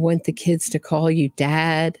 I want the kids to call you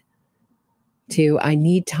dad. To, I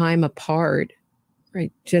need time apart,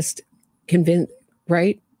 right? Just convince,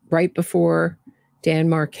 right before Dan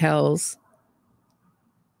Markel's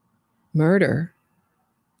murder.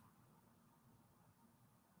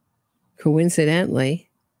 Coincidentally,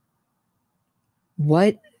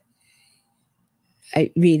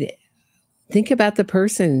 think about the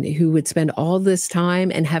person who would spend all this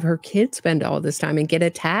time and have her kids spend all this time and get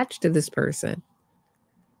attached to this person,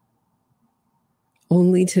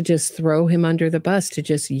 only to just throw him under the bus, to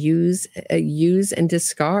just use and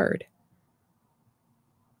discard.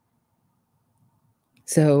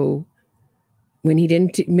 So when he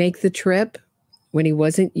didn't make the trip, when he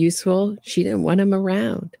wasn't useful, she didn't want him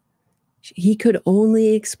around. He could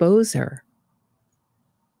only expose her.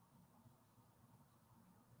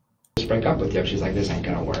 Break up with you. She's like, this ain't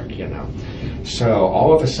gonna work, you know. So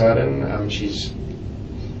all of a sudden, she's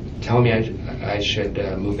telling me I should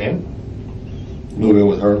move in. Move in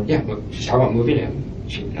with her? Yeah, she's talking about moving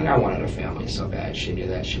in. And I wanted a family so bad. She knew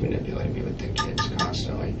that. She manipulated me with the kids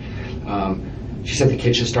constantly. She said the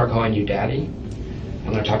kids should start calling you daddy.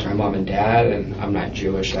 I'm going to talk to my mom and dad, and I'm not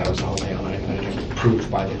Jewish. That was all I'm going to prove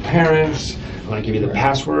by the parents. I'm going to give you the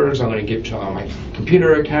passwords. I'm going to give to all my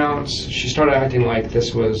computer accounts. She started acting like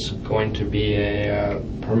this was going to be a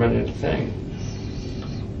permanent thing.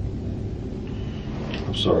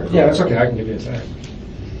 I'm sorry. Yeah, that's okay. I can give you a sec.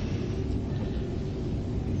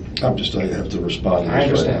 I'm just, I have to respond to this. I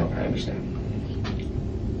understand. Right now. I understand.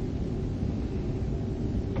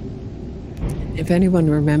 If anyone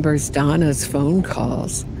remembers Donna's phone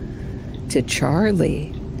calls to Charlie,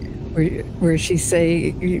 where she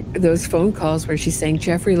say those phone calls where she's saying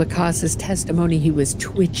Jeffrey Lacoste's testimony, he was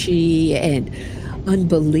twitchy and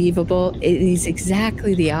unbelievable. He's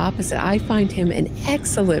exactly the opposite. I find him an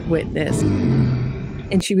excellent witness.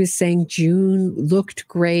 And she was saying June looked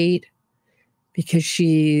great because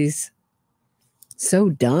she's so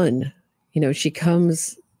done. You know, she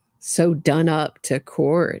comes so done up to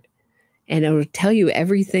court. And it'll tell you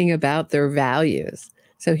everything about their values.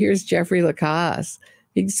 So here's Jeffrey Lacoste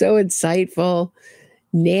being so insightful,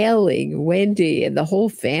 nailing Wendi and the whole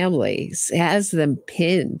family, has them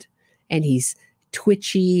pinned. And he's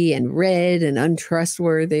twitchy and red and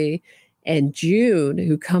untrustworthy. And June,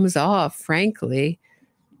 who comes off, frankly,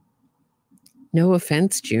 no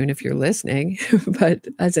offense, June, if you're listening, but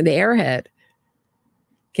as an airhead,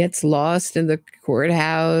 gets lost in the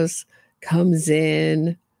courthouse, comes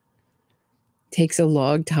in, takes a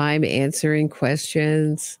long time answering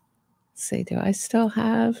questions. Say, do I still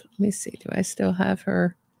have, let me see, do I still have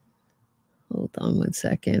her? Hold on one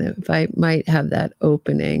second. If I might have that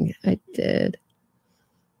opening, I did.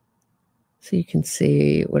 So you can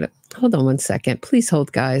see what, hold on one second. Please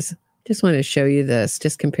hold, guys. Just want to show you this,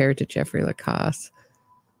 just compared to Jeffrey Lacoste.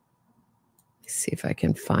 Let's see if I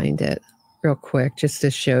can find it real quick, just to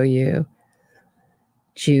show you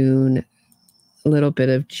June. A little bit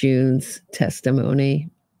of June's testimony.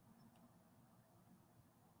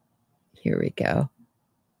 Here we go.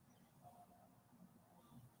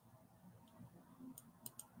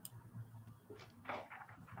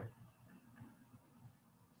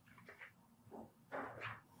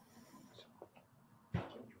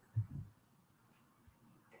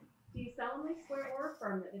 Do you solemnly swear or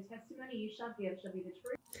affirm that the testimony you shall give shall be the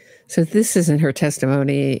truth? So this isn't her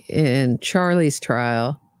testimony in Charlie's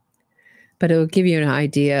trial, but it'll give you an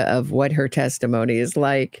idea of what her testimony is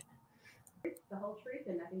like. The whole truth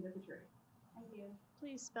and nothing but the truth. Thank you.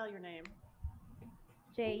 Please spell your name.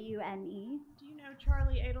 June. Do you know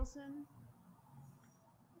Charlie Adelson?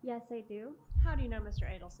 Yes, I do. How do you know Mr.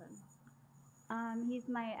 Adelson? He's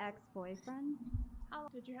my ex-boyfriend.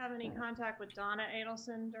 Did you have any contact with Donna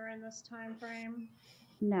Adelson during this time frame?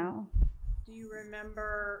 No. Do you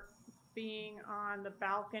remember being on the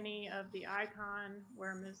balcony of the Icon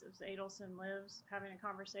where Mrs. Adelson lives, having a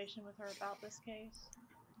conversation with her about this case?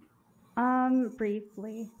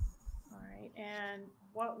 Briefly. All right. And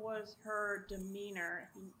what was her demeanor?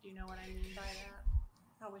 Do you know what I mean by that?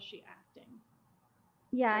 How was she acting?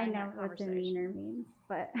 Yeah, I know what demeanor means,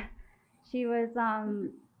 but she was,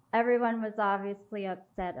 everyone was obviously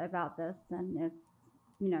upset about this, and it,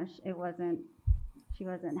 you know, she wasn't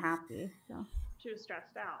happy, so. She was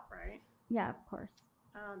stressed out, right? Yeah, of course.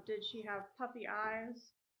 Did she have puffy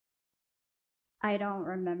eyes? I don't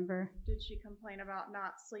remember. Did she complain about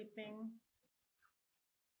not sleeping?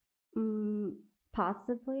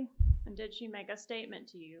 Possibly. And did she make a statement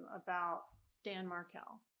to you about Dan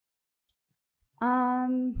Markel?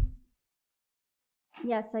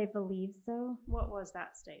 Yes, I believe so. What was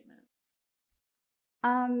that statement?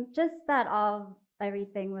 Just that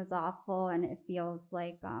everything was awful, and it feels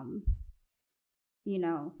like, you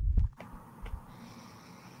know,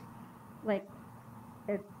 like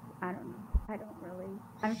it's, I don't know.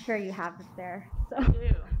 I'm sure you have it there. So.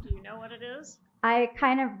 Do you know what it is? I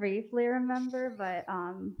kind of briefly remember, but,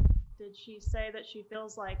 Did she say that she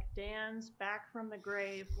feels like Dan's back from the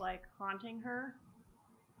grave, like haunting her?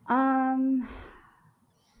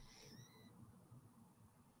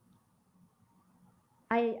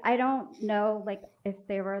 I don't know, like, if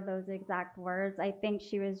they were those exact words. I think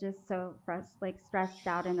she was just so stressed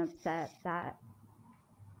out and upset that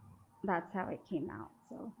that's how it came out.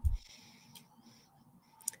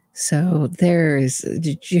 So there's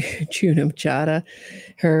Junam Chada,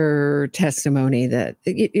 her testimony that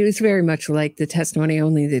it was very much like the testimony,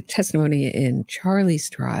 only the testimony in Charlie's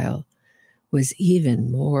trial was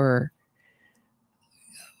even more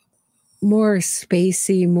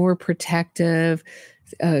spacey, more protective.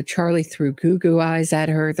 Charlie threw goo-goo eyes at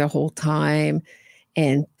her the whole time.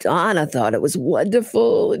 And Donna thought it was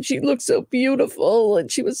wonderful. And she looked so beautiful.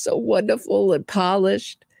 And she was so wonderful and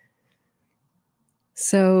polished.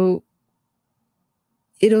 So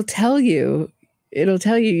it'll tell you,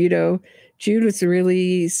 you know, Jude was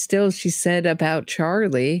really still, she said about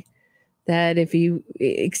Charlie, that if you,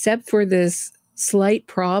 except for this slight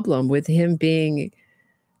problem with him being,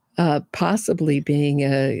 possibly being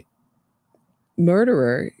a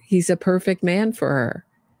murderer, he's a perfect man for her.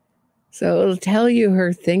 So it'll tell you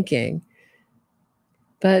her thinking.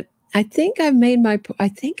 But I think I've made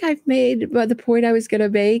the point I was going to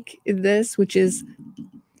make in this, which is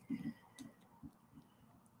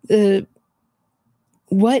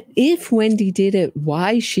what if Wendi did it,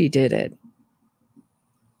 why she did it,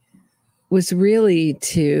 was really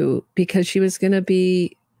because she was going to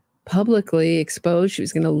be publicly exposed. She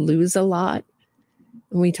was going to lose a lot.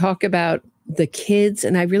 When we talk about the kids,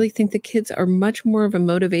 and I really think the kids are much more of a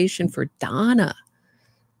motivation for Donna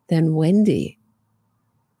than Wendi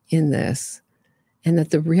in this. And that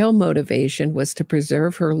the real motivation was to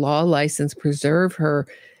preserve her law license, preserve her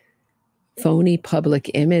phony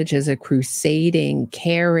public image as a crusading,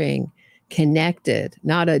 caring, connected,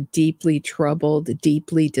 not a deeply troubled,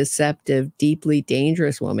 deeply deceptive, deeply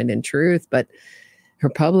dangerous woman in truth, but her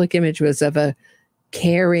public image was of a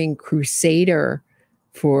caring crusader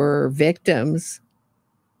for victims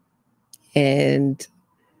and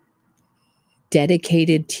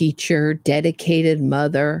dedicated teacher, dedicated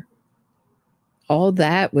mother. All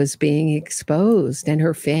that was being exposed, and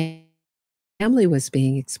her family was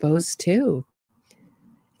being exposed too.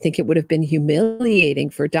 I think it would have been humiliating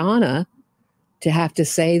for Donna to have to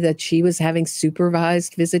say that she was having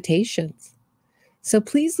supervised visitations. So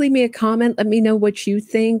please leave me a comment. Let me know what you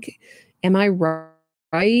think. Am I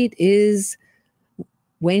right? Is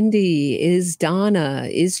Wendi, is Donna,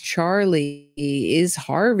 is Charlie, is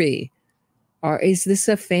Harvey? Or is this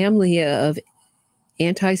a family of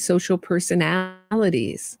antisocial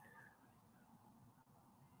personalities?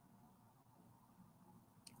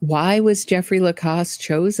 Why was Jeffrey Lacoste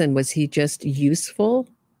chosen? Was he just useful?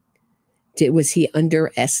 Was he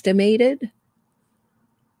underestimated?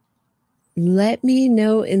 Let me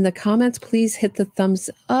know in the comments. Please hit the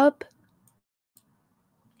thumbs up.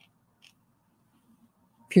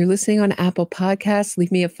 If you're listening on Apple Podcasts, leave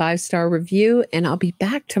me a 5-star review, and I'll be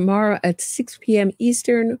back tomorrow at 6 p.m.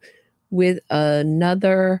 Eastern with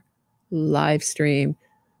another live stream.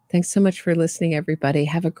 Thanks so much for listening, everybody.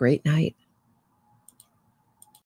 Have a great night.